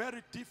for a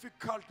very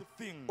difficult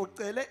thing,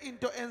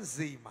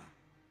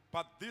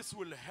 but this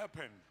will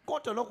happen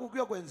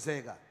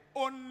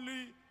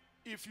only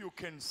if you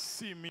can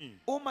see me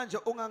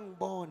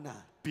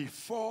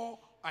before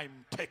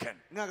I'm taken.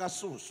 Thank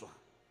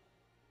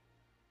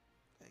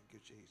you,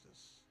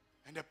 Jesus.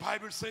 And the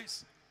Bible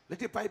says, the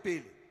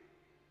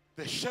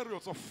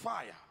chariots of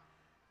fire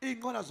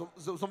and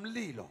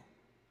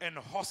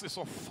horses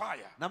of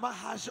fire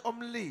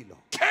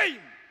came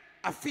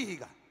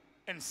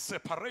and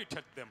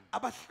separated them.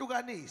 Thank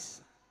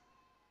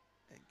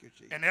you,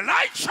 Jesus. And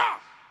Elijah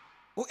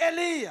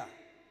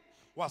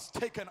was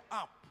taken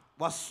up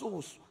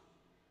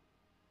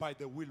by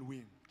the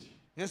whirlwind.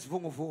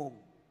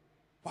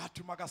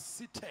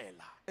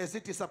 As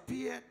it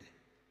disappeared,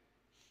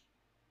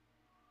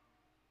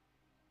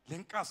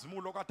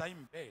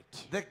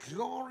 the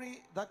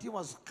glory that he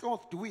was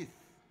clothed with,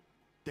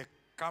 the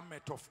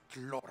garment of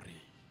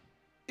glory,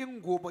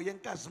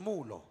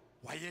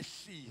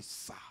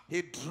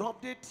 he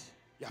dropped it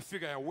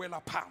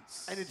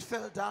and it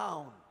fell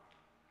down.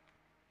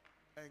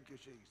 Thank you,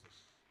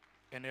 Jesus.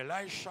 And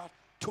Elisha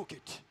took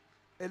it.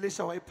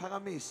 Elisha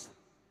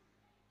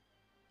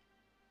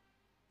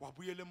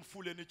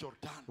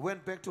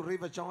went back to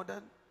River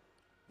Jordan,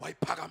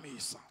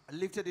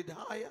 lifted it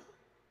higher.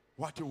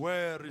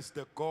 Where is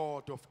the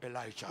God of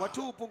Elijah?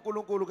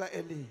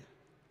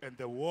 And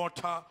the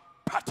water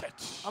parted.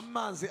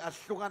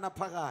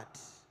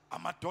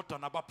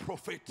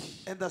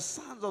 And the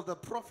sons of the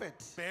prophet,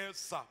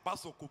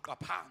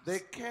 they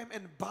came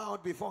and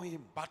bowed before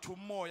him.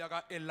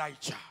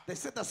 They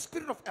said the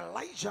spirit of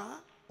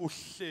Elijah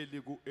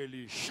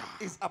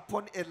is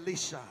upon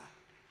Elisha.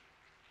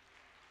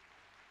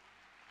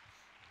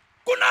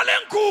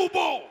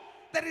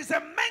 There is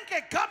a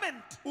manke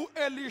garment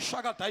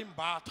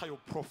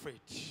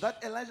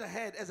that Elijah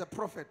had as a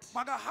prophet.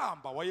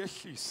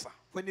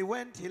 When he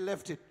went, he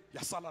left it.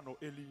 yasala no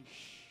Elisha.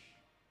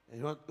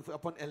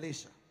 Upon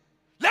Elisha.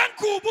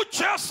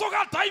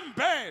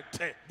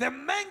 The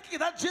monkey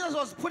that Jesus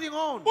was putting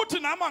on,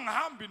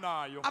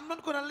 I'm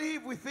not going to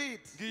live with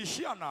it.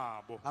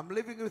 I'm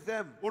living with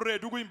them.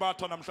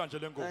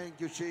 Thank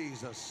you,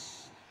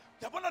 Jesus.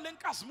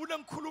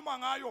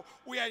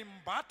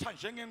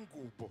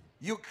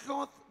 You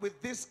clothe with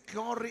this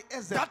glory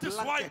as a blanket. That is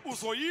why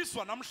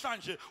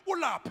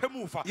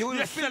you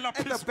will feel at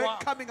the back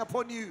coming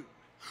upon you.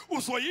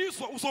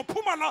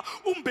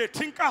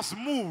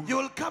 You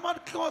will come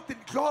out clothed in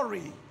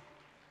glory.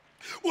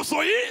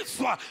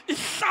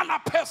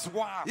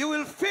 You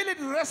will feel it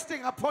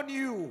resting upon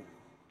you.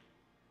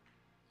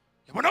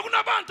 There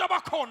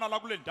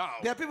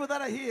are people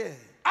that are here.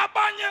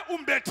 Others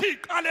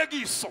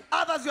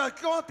you are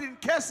clothed in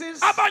cases.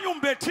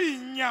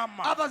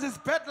 Others is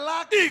bad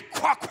luck.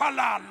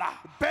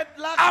 Bad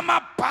luck.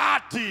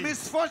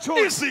 Misfortune.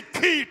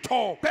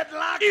 Bad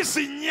luck.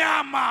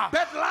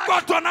 Bad luck.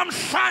 But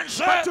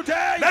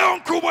today,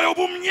 that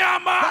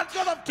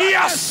God of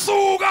darkness is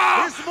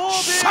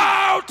moving.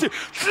 Shout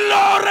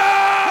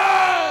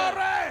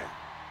glory!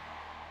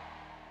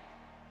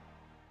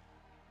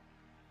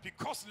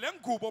 Because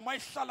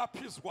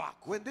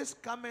when this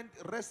garment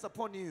rests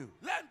upon you,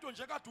 it's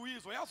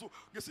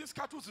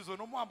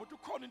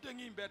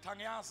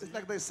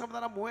like there's something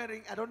that I'm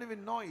wearing, I don't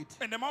even know it.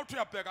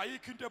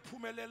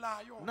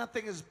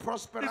 Nothing is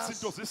prosperous.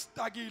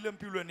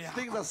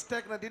 Things are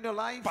stagnant in your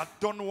life. But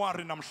don't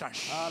worry,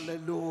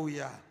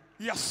 hallelujah.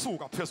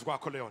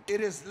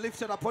 It is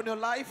lifted upon your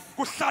life.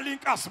 The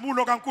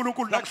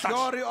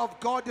glory of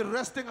God is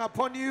resting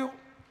upon you.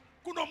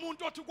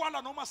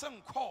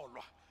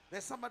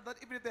 There's somebody that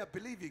even if they are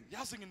believing,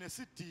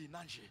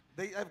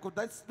 they have got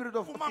that spirit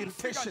of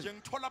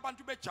irritation.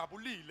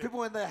 People,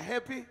 when they are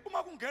happy,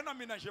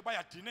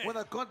 when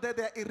they go there,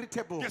 they are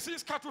irritable.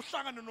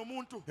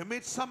 You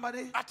meet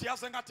somebody, feel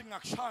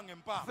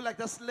like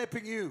they're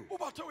slapping you.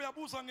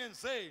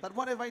 But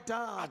what have I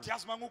done?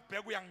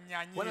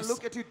 When I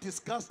look at you,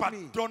 disgust me.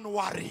 But don't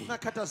worry.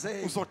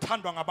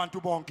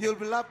 You'll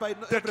be loved by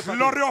the everybody.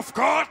 Glory of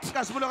God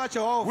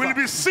will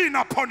be seen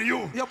upon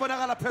you.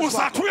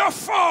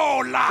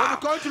 When you're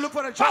going to look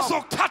for a job,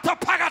 they'll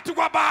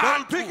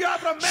pick you out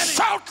from many.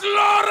 Shout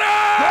glory!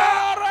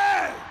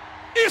 Glory!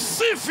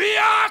 CV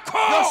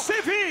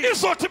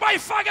izothi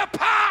bayifake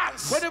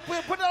phansi. When you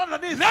put it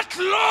underneath, let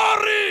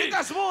glory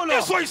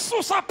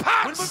izoyisusa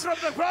phansi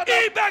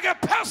ibeke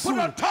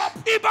phezulu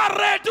iba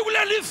ready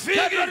kuleli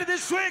viki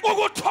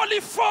ukuthola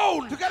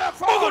ifone,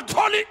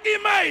 ukuthola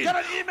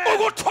i-email,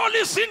 ukuthola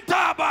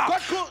izindaba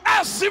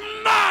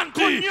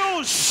ezimnandi.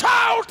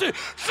 Shout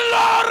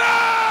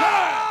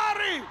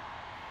glory!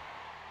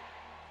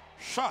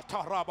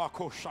 Shataraba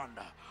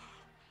koshanda.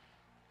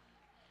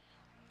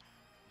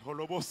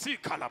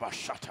 Holobosika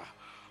labashata.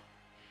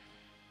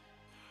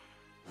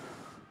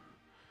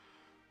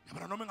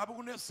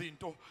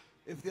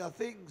 If there are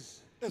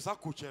things that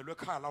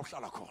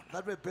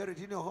were buried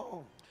in your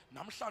home,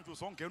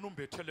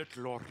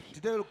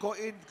 today will go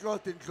in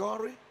clothed in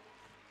glory.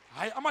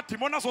 The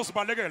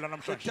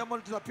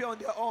demons appear on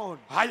their own.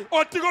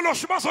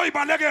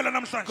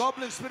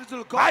 Goblin spirits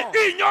will go. The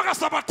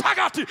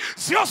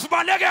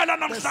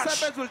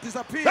serpents will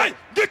disappear.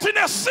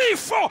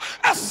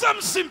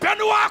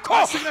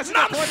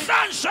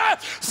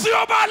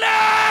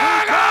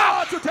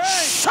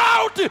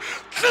 Shout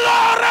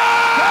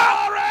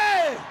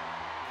glory!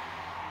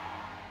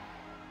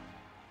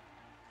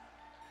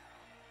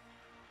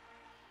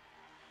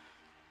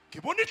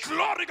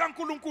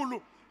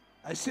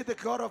 I see the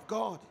glory of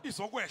God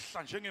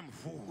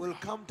will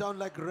come down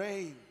like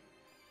rain.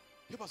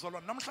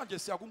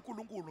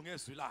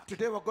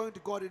 Today we're going to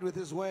God in with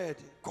His word.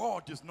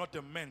 God is not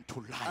a man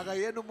to lie.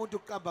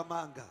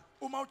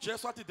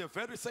 The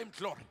very same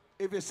glory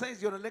if He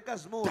says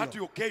that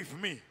you gave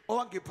me,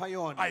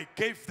 I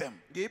gave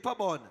them. We're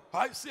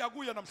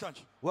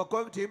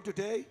going to Him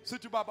today. Say,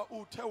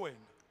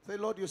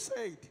 Lord, you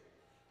said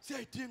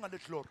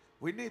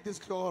we need this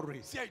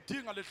glory.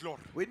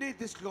 We need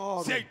this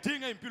glory.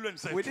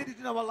 We need it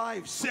in our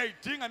lives, in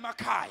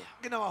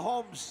our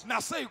homes,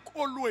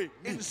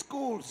 in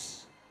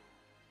schools.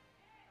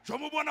 See,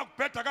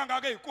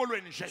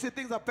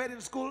 things are bad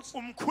in schools.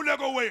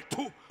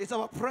 It's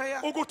our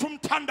prayer. A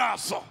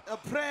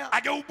prayer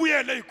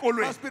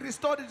must be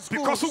restored in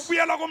schools. Because of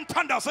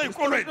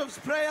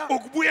prayer, the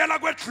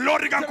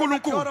glory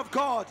of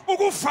God.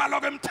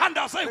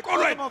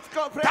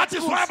 That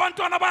is why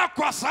abantwana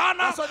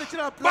bayagwazana,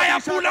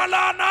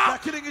 bayabulalana,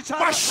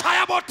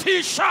 bashaya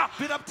bothisha.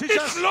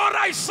 Iglori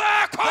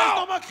ayisekho. There's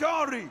no more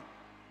glory.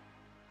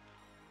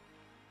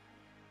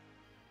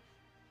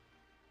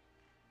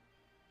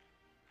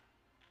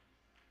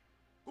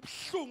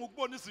 It's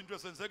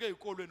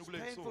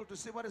painful to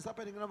see what is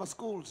happening in our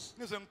schools.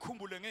 I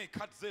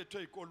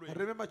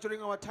remember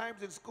during our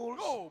times in schools,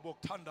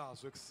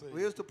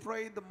 we used to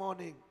pray in the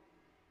morning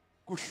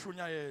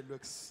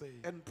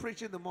and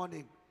preach in the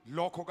morning.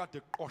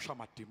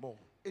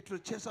 It will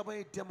chase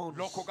away demons,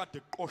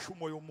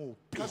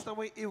 cast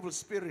away evil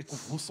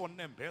spirits,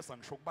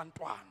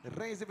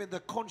 raise even the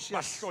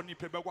conscious,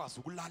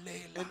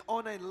 and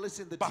honor and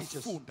listen to the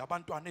teachers,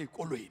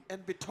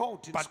 and be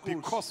taught in but schools.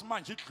 because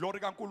manje iglory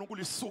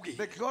kaNkulunkulu isukile,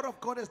 The glory of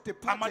God has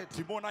departed.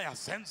 amadimoni The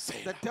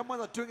ayazenzela,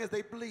 demons are doing as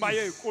they please.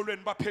 baye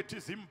ezikolweni baphethe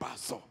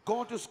izimbazo,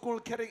 Go to school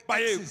carrying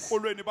baye axes,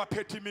 ezikolweni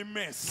baphethe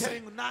imimese.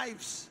 carrying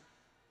knives.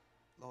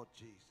 Lord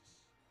Jesus.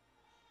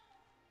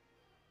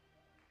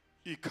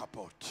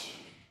 Ichabod.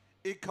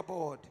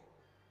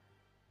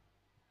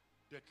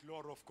 The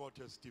glory of God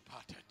has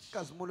departed.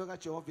 Kazimulo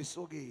kaJehova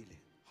isukile.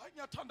 Hayi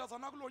ngiyathandaza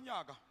nakulo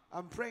nyaka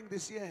I'm praying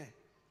this year,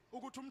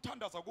 ukuthi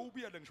umthandaza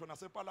kuwubuyele ngisho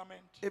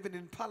naseParliament. even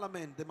in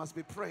parliament, there must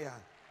be prayer.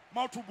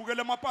 Mawuthi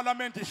ubukele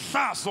emaParliament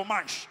ihlazo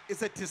manje.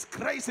 It's a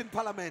disgrace in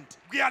parliament.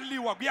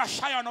 Kuyaliwa,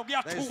 kuyashayana,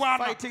 There's kuyathukwana.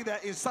 fighting, they're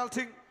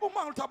insulting.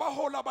 Uma ngithi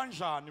abahola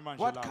banjani manje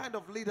What la? kind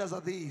of leaders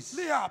are these?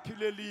 Liyaphi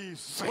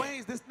lelizwe? Where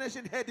is this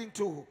nation heading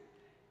to?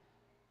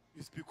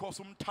 It's because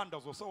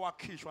umthandazo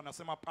sewakhishwa The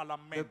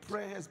nasemaParliament.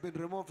 prayer has been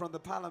removed from the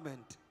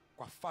parliament.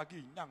 Kwafaka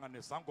inyanga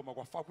nezangoma,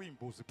 kwafaka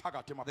imbuzi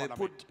phakathi They emaParliament.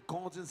 put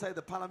gods inside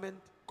the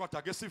parliament.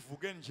 Kodwa ke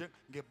sivuke nje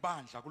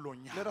ngebandla kulo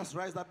Let nyaka. us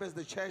rise up as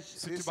the church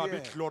Sithi this baba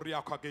year. iglory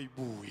yakho ake May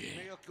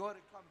ibuye. your glory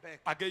come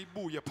back. Ake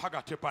ibuye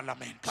phakathi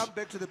eParliament. Come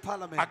back to the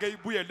parliament, Ake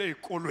ibuyele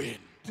ezikolweni.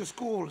 to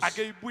schools,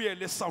 Ake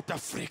ibuyele eSouth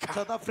Africa.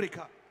 South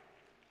Africa.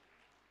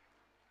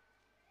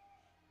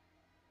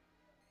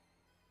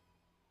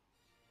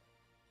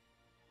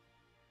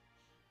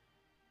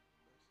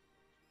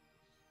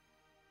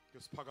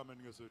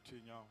 Ngesiphakameni ngezethu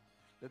inyawo.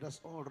 Let us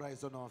all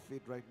rise on our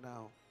feet right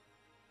now.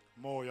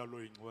 Moya lo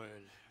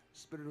ingcwele.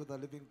 Spirit of the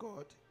living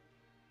God.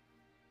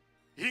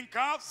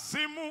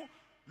 Inkazimu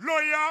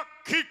loya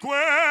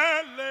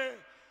kigwele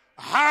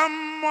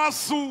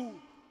hamasulu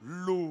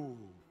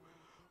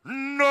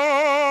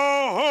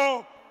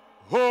no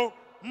ho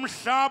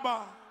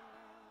mhlaba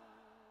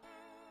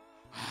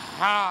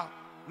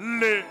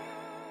hale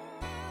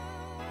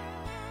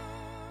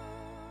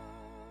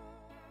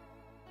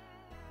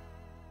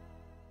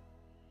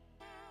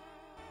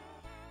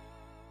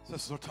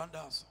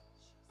sesizothandaza.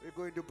 We're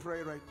going to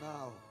pray right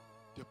now.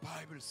 The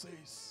Bible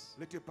says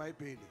Let your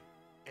Bible.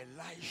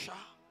 Elisha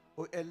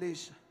Oh,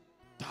 Elisha,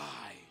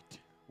 died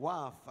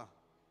wafa.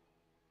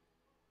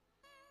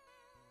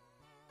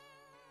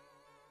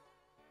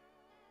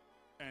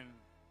 and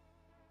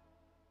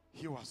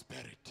he was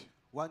buried.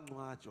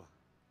 Wangcwatshwa.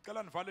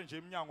 Cela nivale nje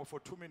iminyango for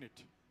 2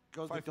 minutes.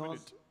 Close the 5 doors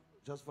minutes.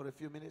 just for a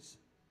few minutes.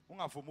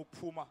 Ungavumi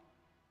ukuphuma.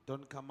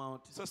 Don't come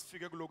out.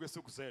 Sesifike kuloko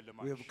esikuzele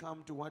We have manje.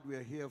 come to what we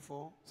are here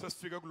for.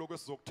 Sesifike kuloko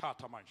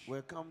esizokuthatha manje. We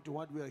have come to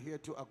what we are here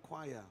to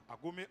acquire.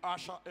 Akumi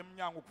asha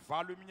eminyango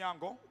kuvalwa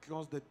iminyango.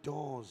 Close the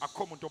doors.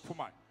 Akho umuntu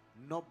ophumayo.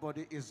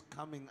 Nobody is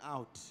coming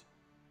out.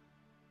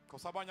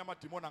 Because abanye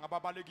amadimoni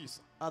angababalekisa.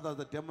 Other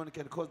the demon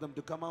can cause them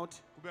to come out.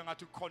 Kube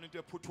ngathi kukhona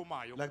into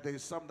ephuthumayo. Like there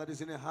is some that is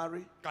in a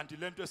hurry. Kanti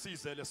lento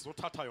esizele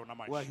sizothatha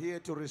yona We are manje. here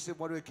to receive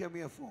what we came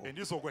here for.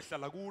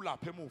 Endizokwehlela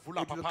kulapha emuva It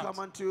ulapha will come phansi.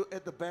 unto you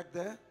at the back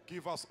there.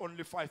 Give us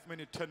only 5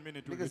 minutes, 10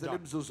 minutes we'll be Nikezele done.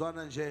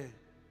 imizuzwana nje.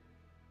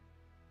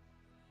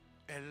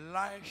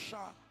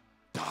 Elisha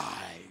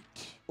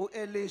died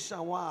U-Elisha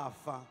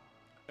wafa.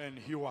 and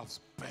he was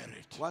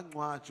buried.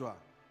 Wangcwatshwa.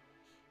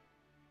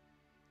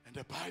 And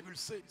the Bible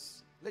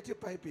says Let your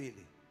Bible.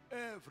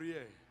 every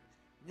year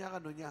Nyaka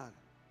nonyaka.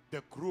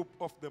 the group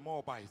of the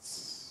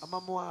Moabites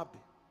Amamoabi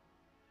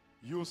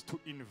used to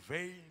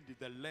invade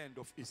the land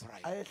of Israel.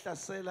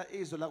 ayehlasela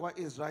izwe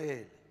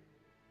lakwa-Israyeli.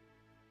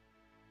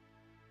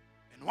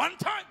 And one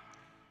time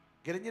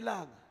Ngelinye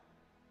ilanga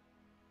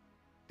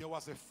there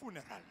was a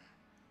funeral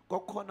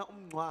kwakukhona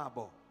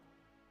umngcwabo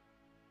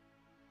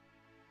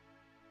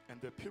and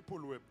the people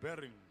were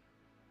burying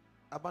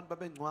abantu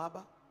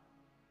babengcwaba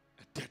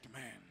a dead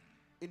man.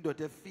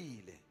 indoda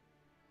efile.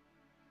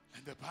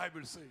 And the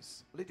Bible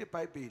says Lithi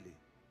iBhayibheli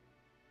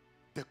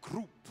the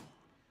group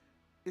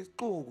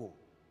isiquku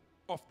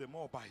of the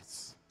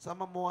Moabites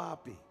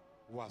samaMoabi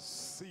was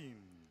seen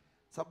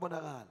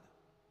sabonakala.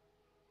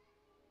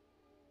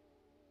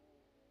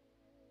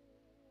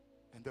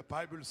 and the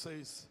Bible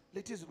says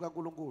Lithi izwi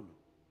likaNkulunkulu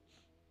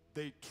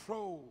they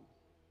throw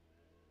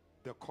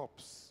the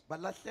corpse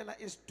balahlela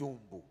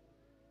isidumbu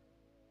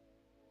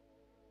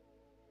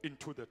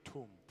into the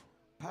tomb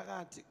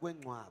phakathi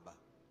kwengcwaba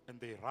and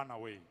they ran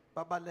away.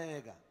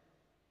 babaleka.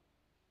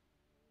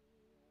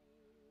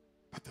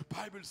 But the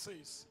Bible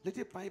says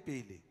Lithi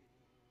iBhayibheli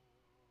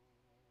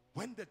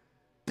when the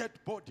dead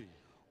body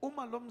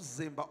uma lo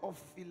mzimba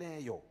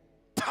ofileyo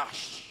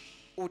touched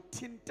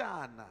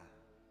uthintana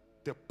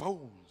the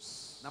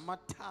bones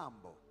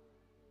namathambo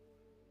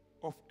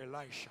of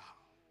Elisha,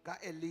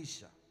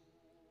 kaElisha,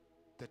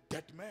 the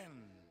dead man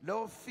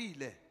lo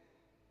ofile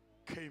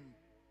came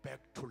back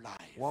to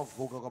life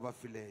wavuka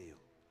kwabafileyo.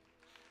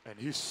 and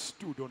he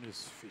stood on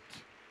his feet.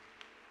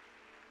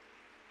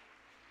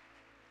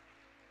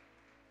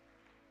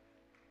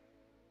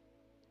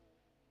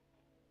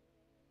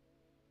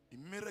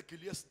 In miracle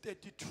yes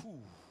 32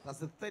 That's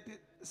the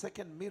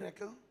 32nd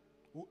miracle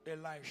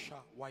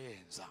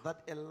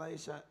That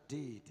Elisha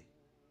did.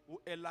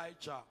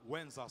 Elijah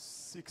wenza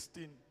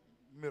 16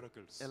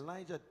 miracles.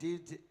 Elijah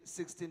did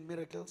 16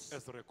 miracles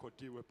that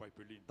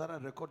are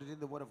recorded in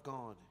the Word of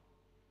God.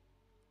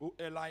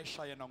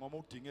 Elisha yena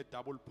ngoba udinge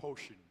double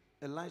portion.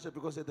 Elijah,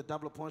 because he had the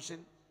double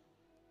portion,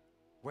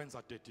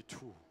 wenza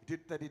 32. He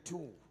did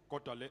 32.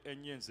 Kodwa le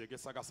enyenzeke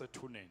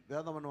sakasethuneni. The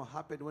other one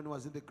happened when he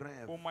was in the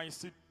grave. Uma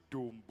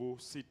isidumbu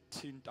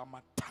sithinta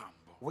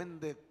amathambo. When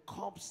the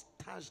corpse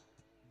touched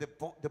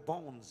the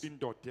bones,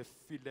 Indoda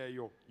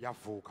efileyo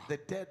yavuka. the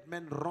dead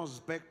man rose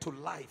back to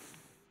life.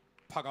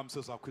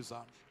 Phakamise zakho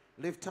izandla.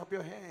 Lift up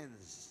your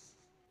hands.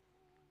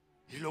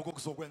 Yiloko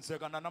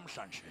kuzokwenzeka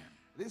namhlanje.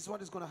 This is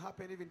what is going to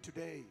happen even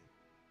today.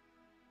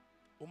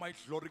 Uma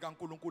iglory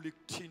kaNkulunkulu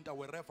ikuthinta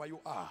wherever you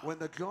are. When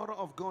the glory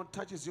of God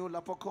touches you,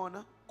 Nhlapo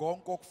corner,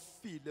 konke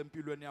okufile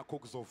empilweni yakho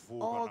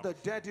kuzovuka. all the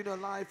dead in your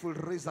life will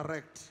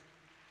resurrect.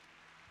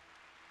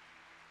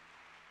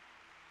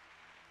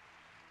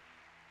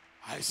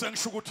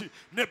 Ayisengisho ukuthi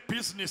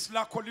nebusiness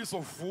lakho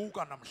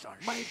lizovuka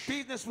namhlanje. My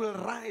business will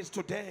rise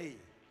today.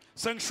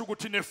 Sengisho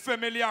ukuthi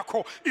nefamily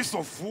yakho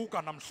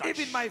izovuka namhlanje.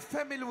 Even my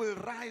family will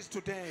rise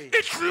today.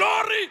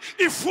 Iglory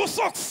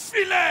ivusa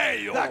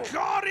okufileyo. The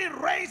glory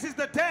raises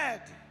the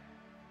dead.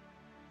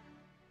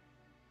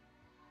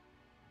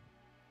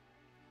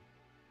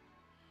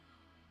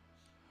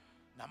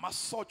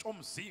 Namasotsha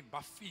omzimba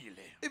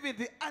afile. Even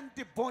the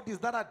antibodies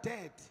that are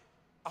dead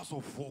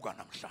azovuka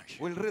namhlanje.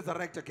 will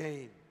resurrect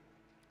again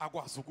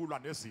Akwazi ukulwa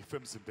nezifo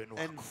emzimbeni wakho.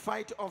 and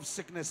fight off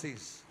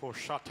sicknesses.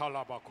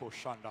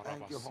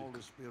 Thank you,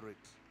 Holy Spirit.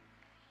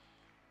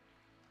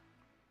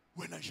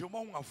 Wena nje uma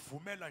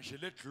ungavumela nje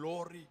le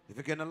glory If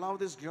you can allow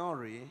this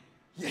glory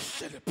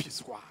yehlele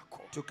phezu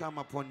kwakho. to come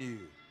upon you,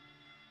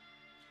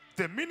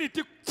 The minute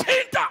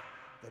ikuthinta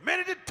the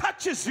minute it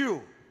touches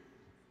you,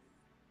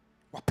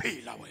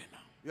 waphila wena.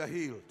 you are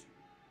healed.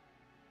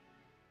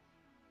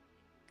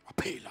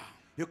 Waphila.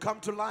 You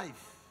come to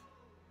life.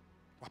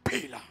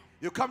 Waphila.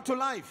 You come to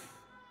life.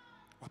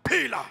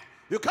 Waphila.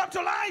 You come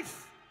to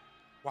life.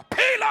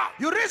 Waphila.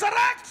 You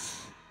resurrect.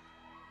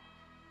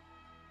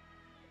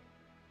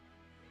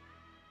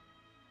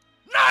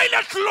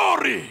 Naile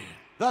glory.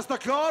 That's the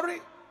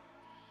glory.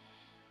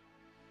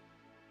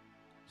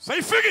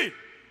 Seyifiki.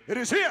 It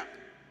is here.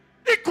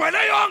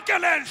 Igcwele yonke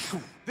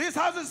lendlu. This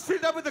house is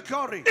filled up with the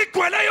glory.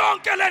 Igcwele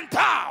yonke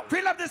lendawo.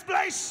 Fill up this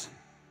place.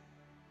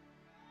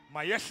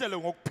 Mayehlele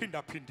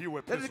ngokuphinda phindiwe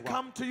Let phezu it kwakho.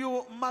 come to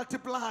you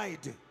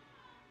multiplied.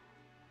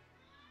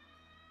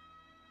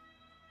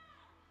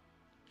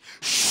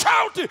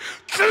 Shout glory!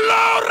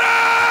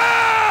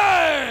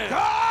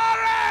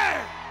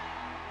 Glory!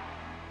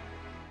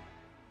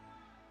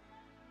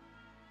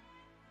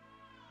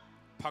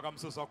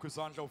 Phakamise zakho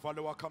izandla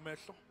uvale wakho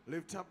amehlo.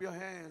 Lift up your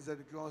hands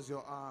and close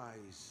your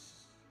eyes.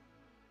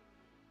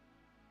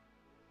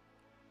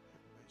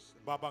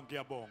 Baba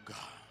ngiyabonga.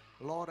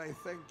 Lord, I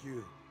thank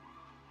you.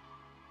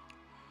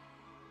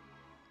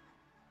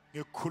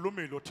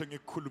 Ngikhulumile uthi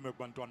ngikhulume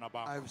kubantwana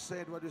bakho. I've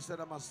said what you said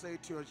I must say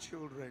to your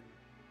children.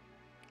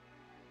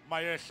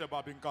 Mayehle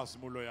baba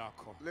inkazimulo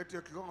yakho. Let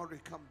your glory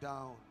come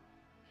down.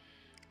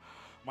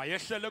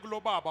 Mayehlele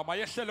kulo baba,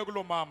 mayehlele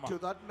kulo mama. To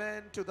that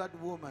man, to that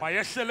woman,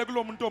 Mayehlele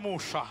kulo muntu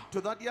omusha. to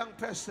that young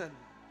person.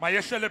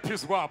 Mayehlele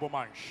phezu kwabo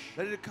manje.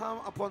 Let it come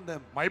upon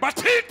them.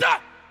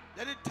 Mayibathinta.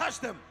 Let it touch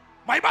them.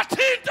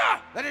 Mayibathinta.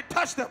 Let it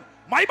touch them.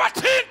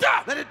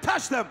 Mayibathinta. Let it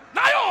touch them.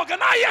 Nayo ke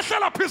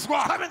nayehlela phezu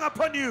kwakho. Coming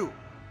upon you.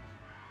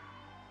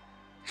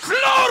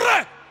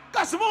 Glory!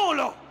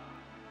 Kasmulo.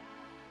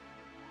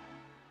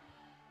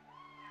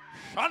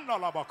 Shana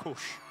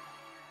labakush.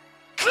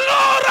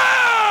 Glory!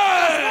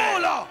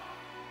 Kasmulo.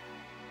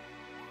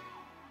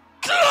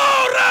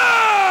 Glory!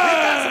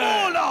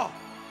 Kasmulo.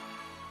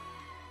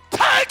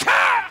 Take it!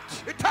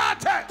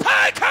 Itate.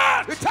 Take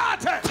it!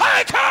 Itate.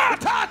 Take it!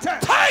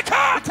 Itate. Take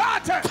it!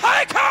 Itate.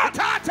 Take it!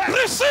 Itate.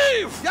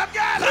 Receive!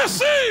 Yamgala.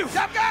 Receive!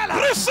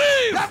 Yamgala.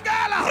 Receive!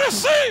 Yamgala.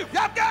 Receive!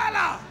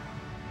 Yamgala.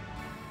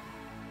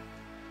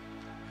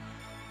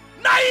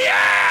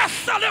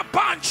 Nayehla le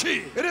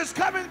banchi! It is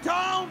coming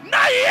down.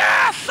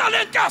 Nayehla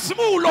le The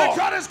nkasimulo!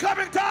 God is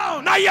coming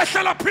down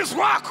Nayehla phezu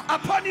kwakho!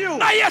 upon you.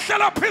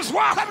 Nayehla phezu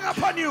kwakho! Coming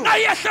upon you.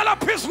 Nayehla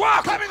phezu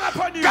kwakho! Coming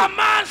upon you.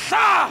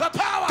 Gamandla! The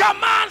power.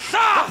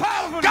 Gamandla! The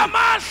powerfully.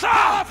 Gamandla!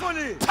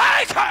 Powerfully.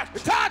 Take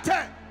it!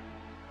 Itate.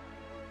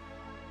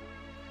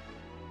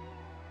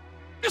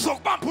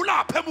 Izokubamba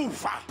lapha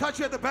emuva. Touch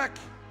you at the back.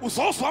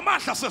 Uzozwa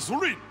amandla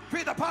sezulwini.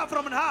 Feel the power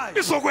from on high.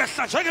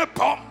 Izokwehla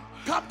njengebhomu.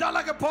 Come down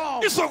like a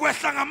bomb.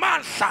 Izokwehla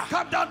ngamandla.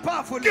 Come down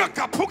powerfully.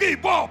 Kuyagaphuka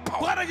izibopho.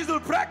 Bondages will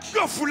break.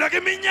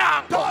 Kuyovuleka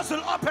iminyango. Doors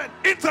will open.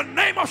 In the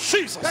name of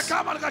Jesus.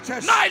 Come on,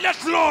 church. Nayle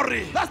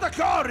glory. That's the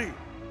glory.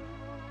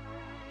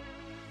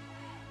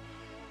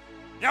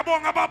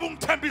 Ngiyabonga baba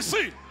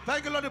ungithembisile.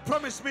 Thank you, Lord, you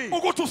promised me.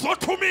 Ukuthi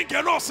uzothuma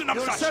ingelosi You will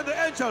namhlanje. send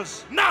the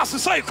angels. Nasi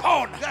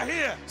sayikhona. They're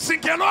here.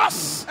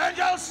 Singelosi.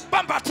 Angels,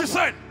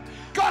 Bambathiseni.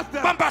 got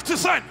them.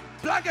 Bambathiseni.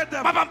 Blanket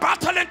them.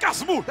 Babambatha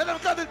lenkasimulo. Let them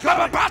cut the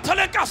Babambatha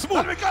lenkasimulo.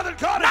 Let me cut the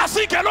courage.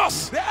 Nasi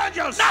ingelosi. The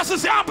angels. Nasi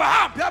zihamba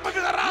hamba. They are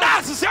moving around.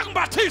 Nasi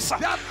ziyakumbathisa.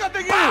 They are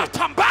cutting you.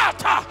 Batha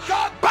mbatha.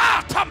 God.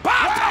 Batha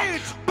mbatha.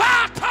 Wait.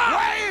 Batha.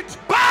 Wait.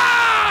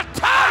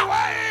 Batha.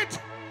 Wait.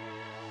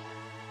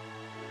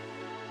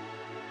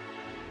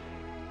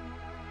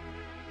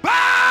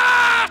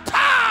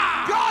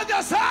 Batha. God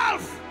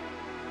yourself.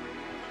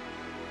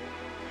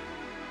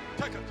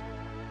 Take it.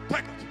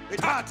 Take it.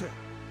 Itate.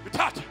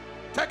 Itate.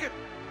 Take it.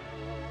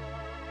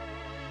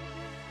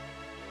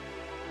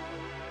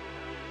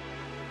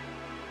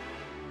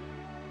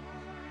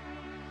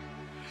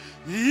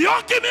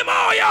 Yonke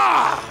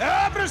imimoya.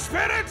 Every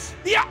spirit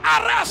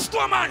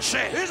Iya-arrestwa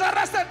manje. is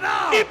arrested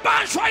now.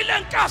 Ibanjwa ile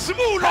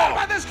nkasimulo. Come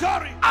by this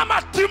glory.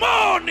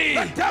 Amadimoni.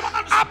 The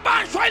demons.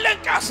 Abanjwa ile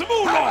Come by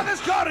nkasimulo.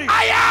 this glory.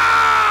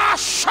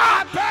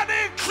 Ayasha.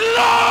 Panic.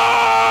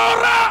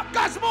 Glory.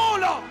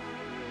 Gasmulo.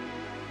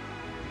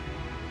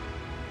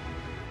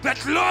 The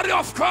glory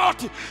of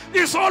God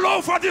is all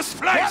over this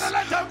place,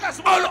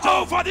 all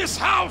over this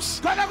house.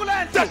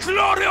 The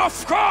glory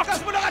of God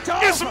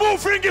is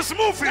moving, is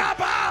moving.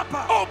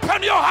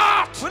 Open your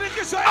heart,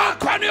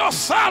 open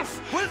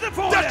yourself.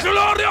 The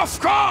glory of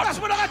God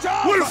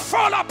will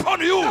fall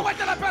upon you.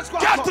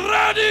 Get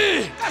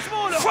ready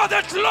for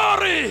the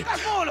glory.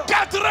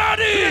 Get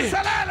ready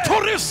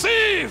to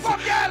receive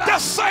the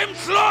same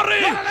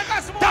glory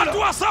that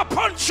was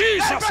upon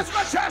Jesus.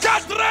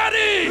 Get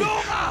ready.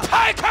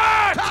 Take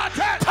it.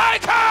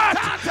 Take it!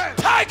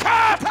 Take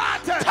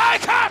it!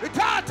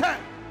 Take it!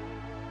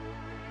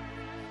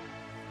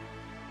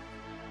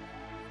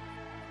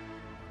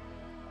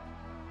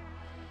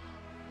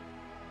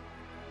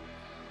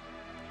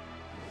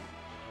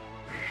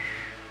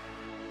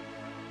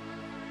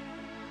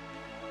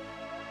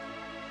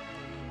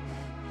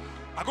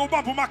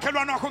 Akubamba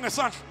umakhelwane wakho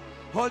ngesandla.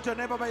 Hold your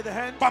neighbor by the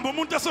hand. Bamba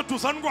umuntu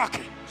eseduzane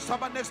kwakhe.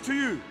 Someone next to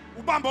you.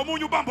 Ubamba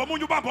omunye, ubamba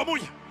omunye, ubamba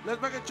omunye.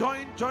 Let's make a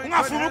join.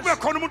 Ungafuna kube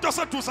khona umuntu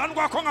oseduzane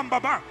kwakho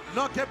ongambambanga.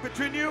 No gap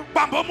between you.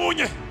 Bamba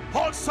omunye.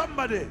 Hold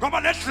somebody.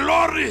 Ngoba le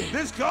glory.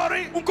 This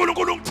glory.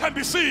 uNkulunkulu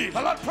ungithembisile.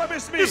 The Lord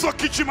promised me.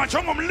 Izogijima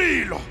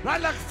njengomlilo. Right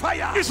like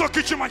fire.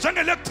 Izogijima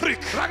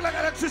njenge-electric. Right like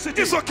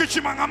electricity.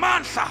 Izogijima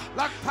ngamandla.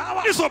 Like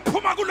power.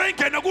 Izophuma kulo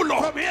ingene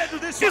kulo. From here to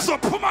this one.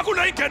 Izophuma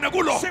kulo ingene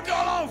kulo. Shift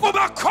all over.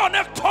 Kuba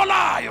khona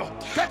ekutholayo.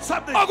 Get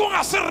something.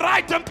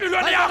 Okungasi-right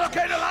empilweni Like yakho.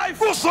 okay to life.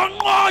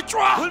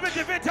 Uzonqotshwa Will be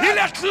defeated.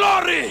 yile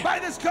glory. By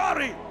this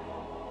glory.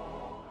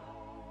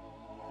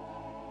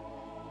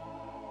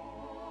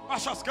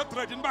 Ushers, get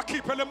ready.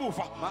 Bakhiphe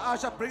lemuva. My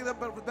usher, bring them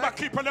back.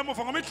 Bakhiphe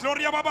lemuva ngoba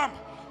iglory yababamba.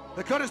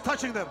 The glory is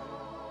touching them.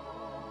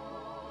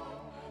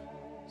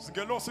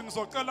 Singelosi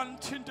ngizocela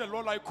nithinte lo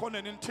la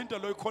ikhoneni, nithinte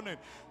lo ikhoneni.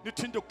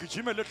 Nithinte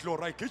ugijime le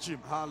glory, ayigijime.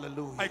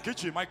 Hallelujah.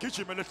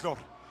 Ayigijime le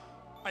glory.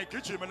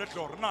 Ayigijime le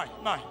glory.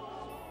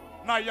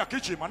 Nayi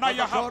yagijima, nayi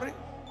yahamba.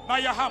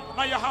 Nayi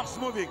yahamba. It's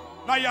moving.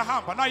 Nayi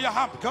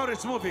yahamba. Glory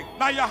is moving.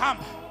 Nayi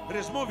yahamba. It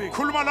is moving.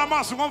 Khuluma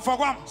lamazwi ngomva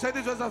kwami. Say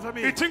this words after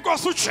me. Ithi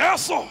Nkosi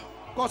uJesu.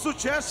 Nkosi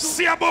uJesu.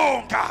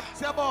 Siyabonga.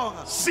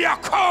 Siyabonga.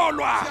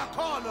 Siyakholwa.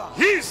 Siyakholwa.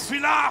 Izwi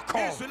lakho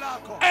Izwi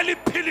lakho.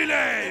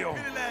 eliphilileyo.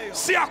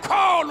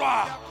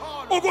 Siyakholwa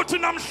ukuthi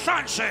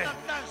namhlanje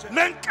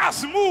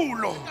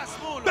lenkazimulo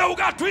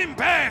bewukade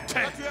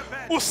uyimbethe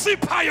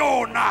usipha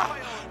yona.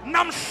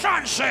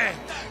 Namhlanje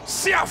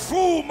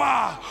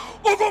siyavuma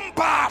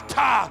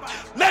ukumbatha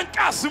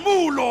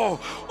lenkazimulo,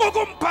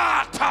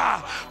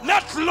 ukumbatha le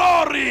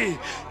glory.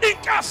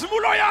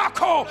 Inkazimulo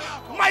yakho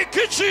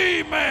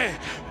mayigijime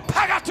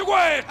phakathi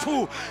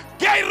kwethu.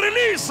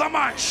 Ngiyayirelease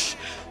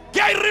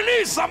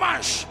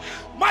manje.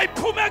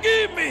 Mayiphume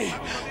kimi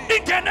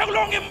ingene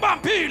kulo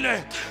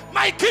ngimbambile.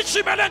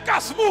 Mayigijime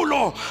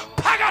lenkazimulo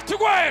phakathi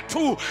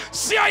kwethu.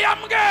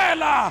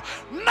 Siyayamkela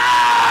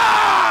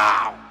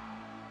now.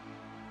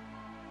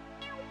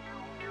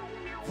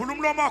 Khuluma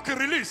umlomo wakhe,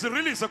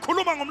 release.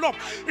 Khuluma ngomlomo.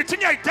 Ithi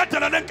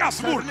ngiyayidedela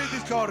lenkazimulo.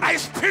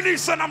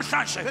 Ayisiphilise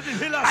namhlanje.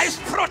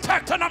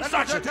 Ayisiprotecte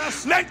namhlanje.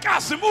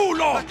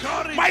 Lenkazimulo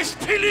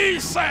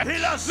mayisiphilise.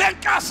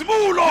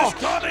 Lenkazimulo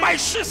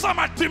mayishisa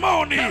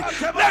amadimoni.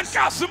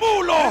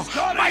 Lenkazimulo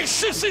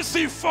mayishisa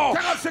izifo.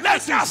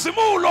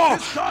 Lenkazimulo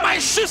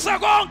mayishisa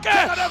konke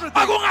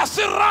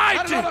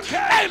akungasi-right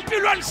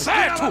empilweni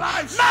zethu.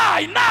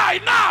 Nayi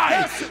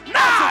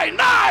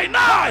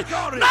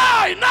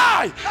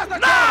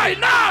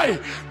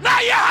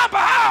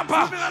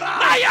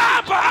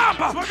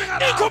hamba.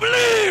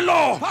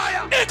 Ikumlilo.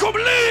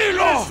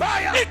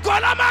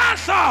 Igcwala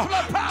amandla.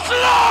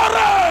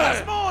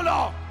 Glory.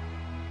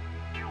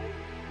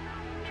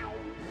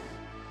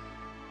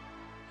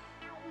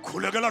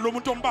 Khulekela lo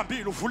muntu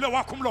ombambile uvule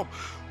wakho umlomo.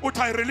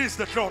 Uthi I release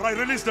the glory. I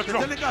release the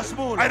glory.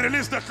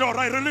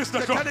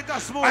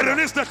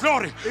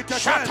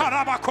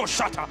 Shatarabako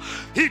shata.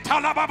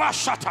 Hitalababa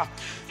shata.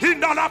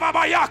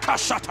 Hindalababa yaka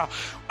shata.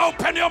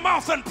 Open your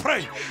mouth and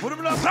pray.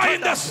 Pray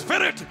in the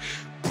spirit.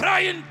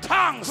 Pray in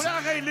tongues.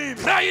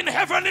 Pray in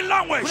heavenly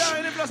language.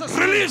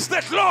 Release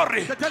the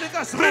glory.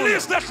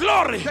 Release the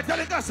glory.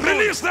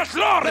 Release the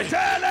glory.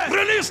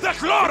 Release the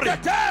glory.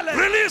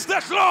 Release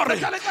the glory.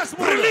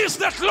 Release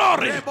the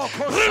glory.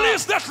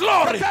 Release the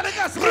glory.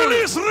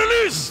 Release,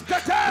 release.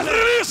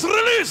 Release,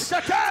 release.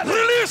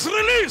 Release,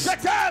 release.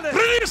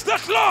 Release the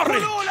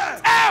glory.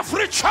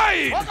 Every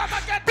chain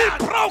be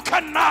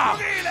broken now.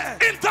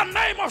 In the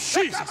name of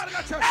Jesus.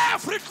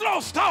 Every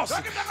closed house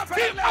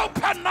be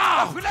open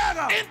now.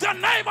 In the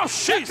name of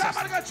Jesus.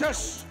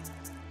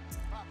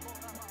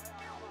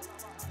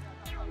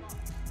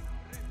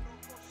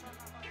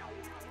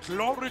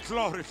 Glory,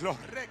 glory, glory.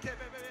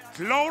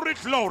 Glory,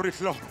 glory,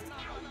 glory.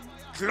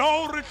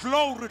 Glory,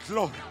 glory,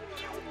 glory.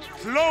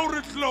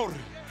 Glory, glory.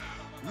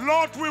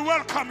 Lord, we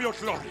welcome your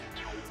glory.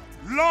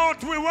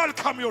 Lord, we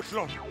welcome your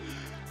glory.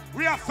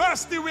 We are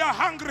thirsty, we are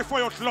hungry for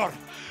your glory.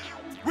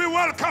 We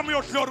welcome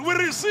your glory. We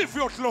receive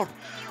your glory.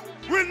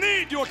 We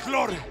need your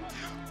glory.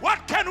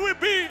 What can we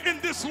be in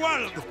this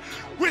world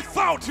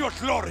without your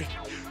glory?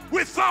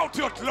 Without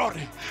your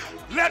glory.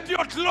 Let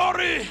your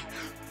glory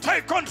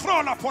take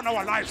control upon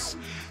our lives.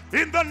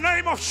 In the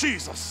name of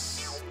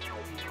Jesus.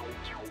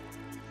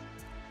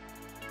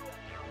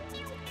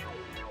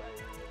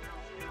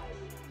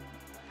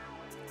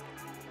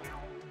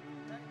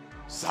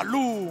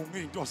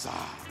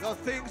 Your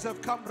things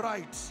have come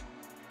right.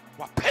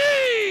 You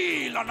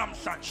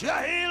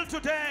are healed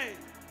today.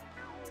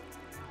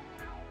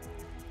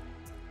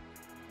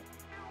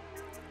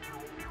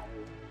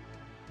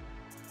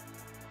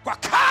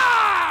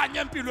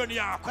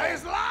 There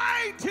is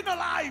light in your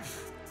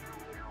life.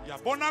 The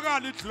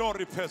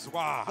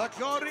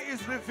glory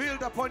is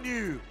revealed upon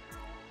you.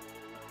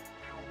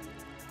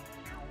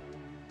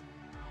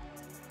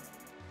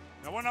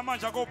 You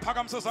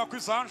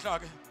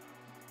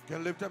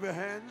can lift up your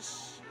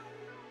hands.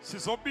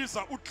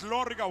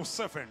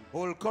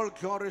 We'll call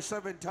glory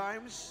 7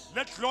 times.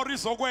 Let glory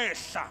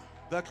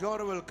The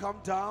glory will come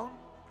down.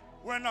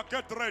 When I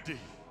get ready,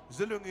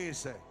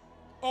 Zilungise.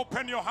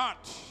 open your heart.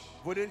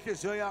 It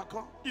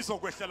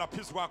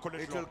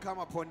will come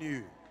upon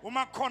you.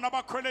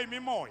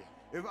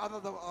 If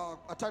others are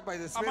attacked by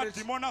the Spirit,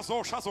 demons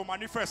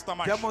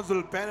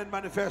will bend and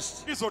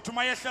manifest.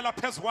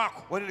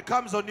 When it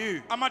comes on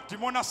you,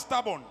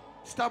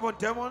 stubborn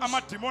demons,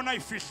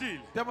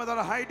 demons that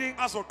are hiding,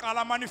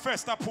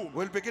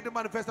 will begin to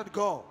manifest and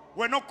go.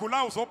 If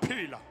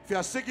you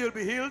are sick, you'll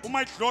be healed.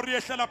 When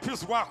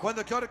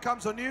the glory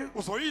comes on you,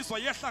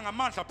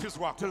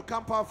 it will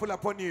come powerful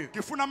upon you.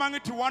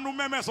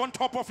 On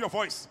top of your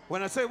voice.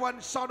 When I say one,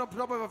 shout on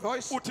top of your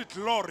voice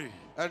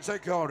and say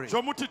glory.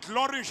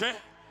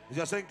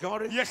 You're saying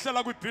glory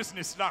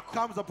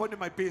comes upon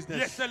my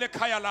business,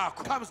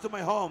 comes to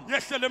my home,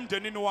 comes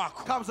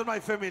to my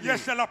family,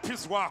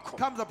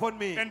 comes upon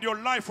me, and your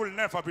life will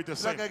never be the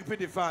same.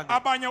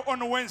 Abanye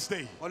on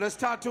Wednesday,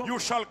 you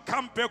shall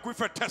come back with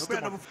a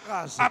testimony.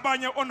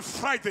 Abanye on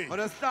Friday,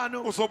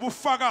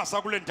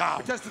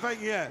 testifying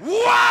here. 1,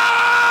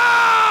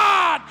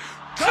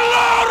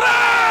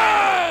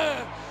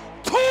 glory!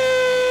 2,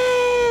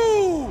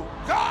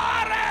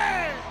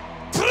 glory!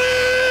 3,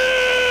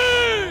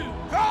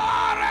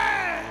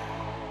 glory!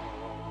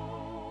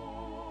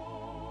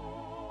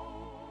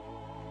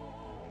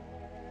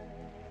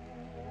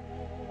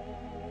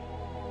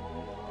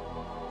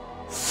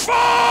 4,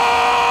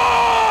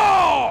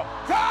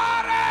 glory!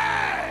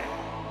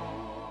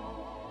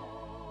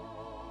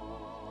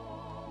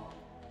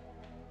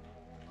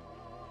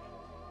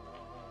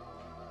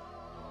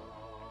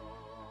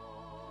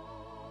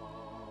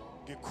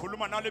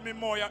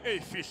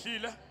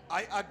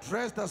 I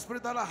address the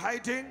spirit that are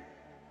hiding.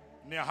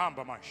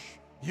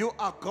 You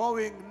are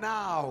going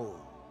now.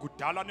 You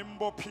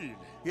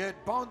had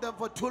bound them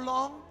for too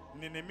long.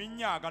 You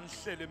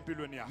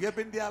have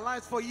been their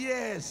lives for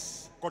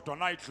years.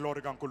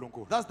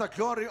 That's the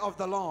glory of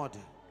the Lord.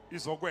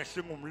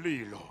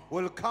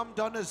 Will come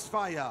down as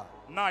fire.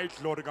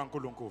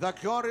 The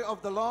glory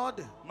of the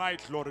Lord.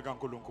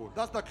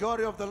 That's the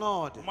glory of the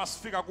Lord.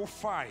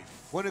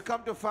 When you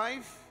come to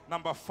 5,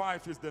 number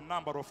 5 is the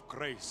number of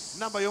grace.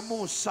 Number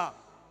yomusa.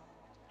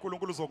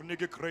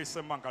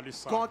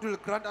 God will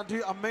grant unto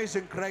you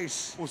amazing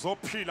grace.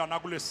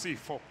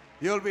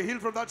 You'll be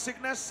healed from that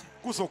sickness.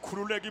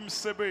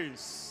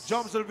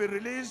 Jobs will be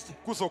released.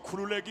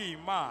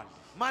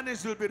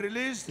 Monies will be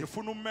released.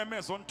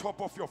 On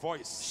top of your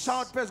voice.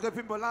 Shout praise God,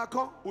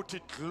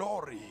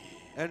 glory.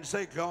 And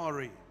say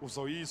glory.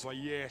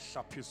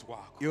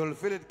 You will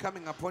feel it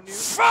coming upon you.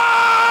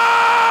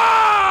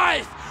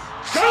 5,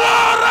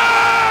 glory!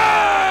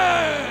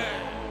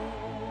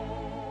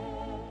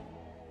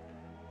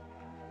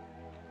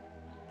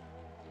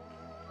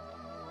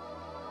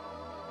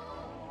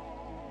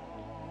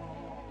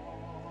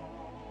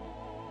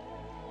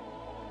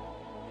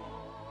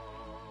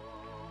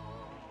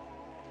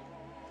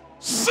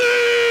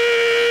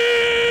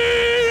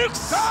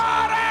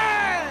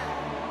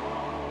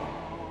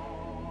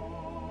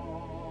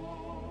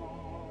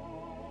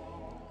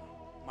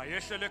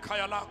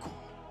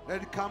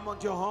 Let it come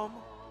onto your home.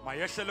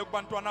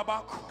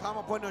 Come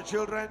upon your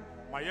children.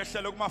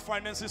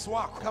 Finances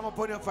wakho. Come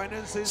upon your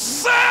finances.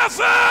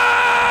 7.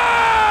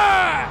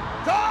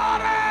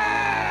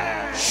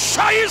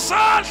 Shaya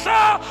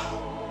izandla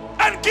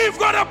and give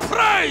God a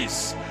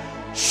praise.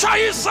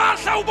 Shaya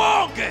izandla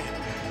ubonge.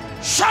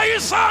 Shaya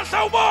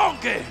izandla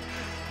ubonge.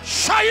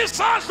 Shaya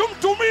izandla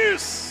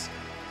umdumise.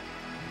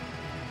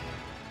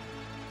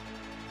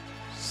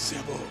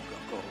 Siyabonga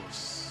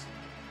Nkosi.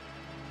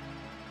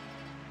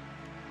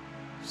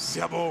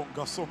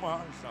 Siyabonga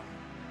Somandla.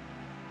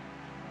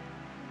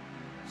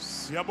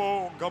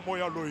 Siyabonga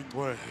moya lo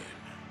ingcwele.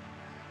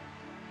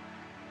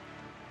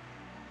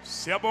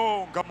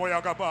 Siyabonga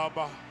moya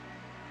kaBaba.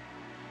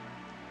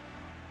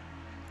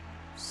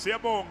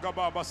 Siyabonga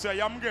Baba,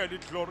 siyayamkela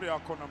iglory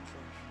yakho namhlanje.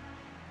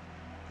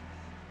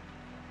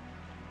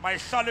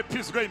 Mayihlale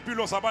phezu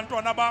kweimpilo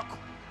zabantwana bakho.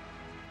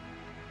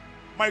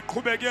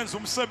 Mayiqhubeke yenza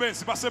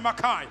umsebenzi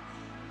basemakhaya.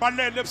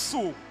 Balele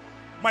ebusuku.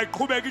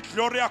 Mayiqhubeke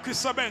iglory yakho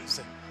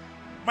isebenze.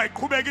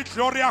 Mayiqhubeke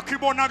iglory yakho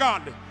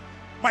ibonakale.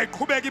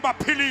 Mayiqhubeke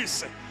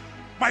ibaphilise.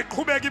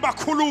 Mayiqhubeke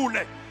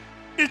ibakhulule.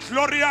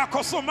 Iglory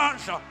yakho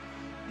Somandla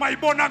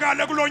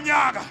mayibonakale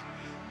kulonyaka.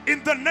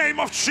 In the name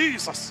of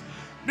Jesus.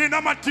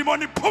 Nina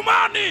madimoni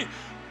phumani.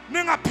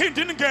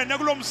 Ningaphindi ningene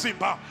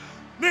kulomzimba.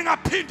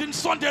 Ningaphindi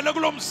nisondele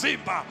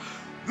kulomzimba.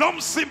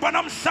 Lomzimba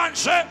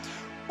namhlanje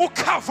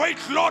ukhava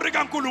iglory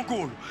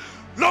kaNkulunkulu.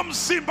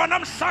 Lomzimba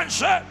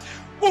namhlanje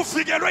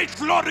uvikelwe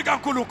iglory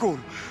kaNkulunkulu.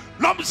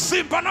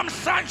 Lomzimba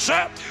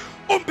namhlanje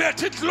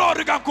umbethe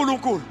iglory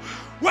kaNkulunkulu.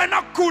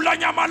 Wena gula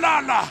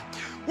nyamalala,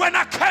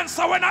 wena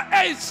cancer, wena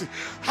AIDS,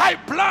 high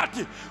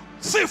blood,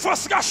 sifo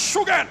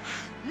sikashukela,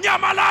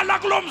 nyamalala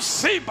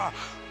kulomzimba.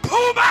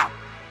 Phuma.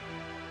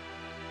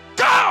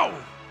 Go.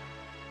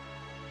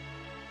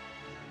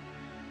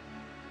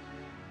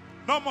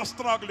 No more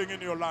struggling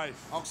in your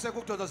life.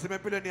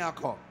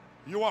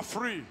 You are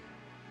free.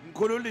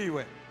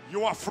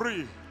 You are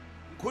free.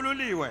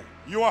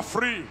 You are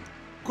free.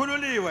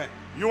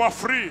 You are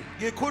free.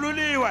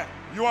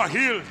 You are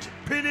healed.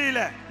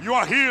 You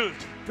are healed.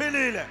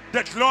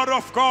 The glory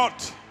of God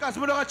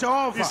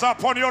is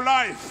upon your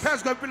life.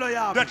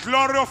 The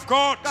glory of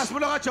God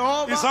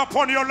is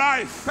upon your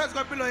life.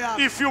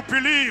 If you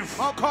believe,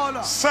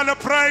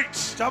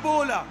 celebrate,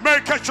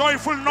 make a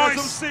joyful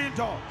noise,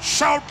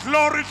 shout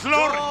glory,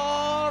 glory,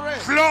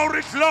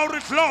 glory, glory,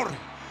 glory,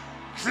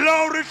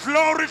 glory, glory,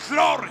 glory,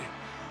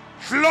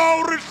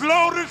 glory,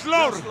 glory,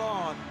 glory,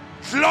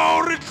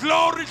 glory,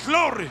 glory,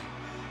 glory.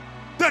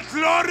 The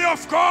glory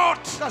of God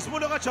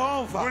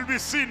will be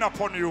seen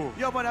upon you.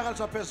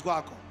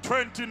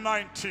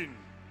 2019.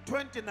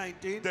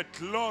 The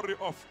glory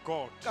of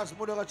God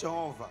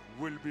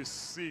will be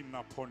seen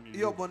upon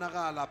you.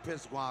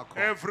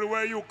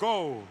 Everywhere you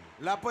go,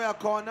 the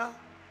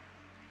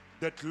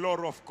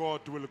glory of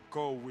God will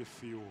go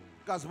with you.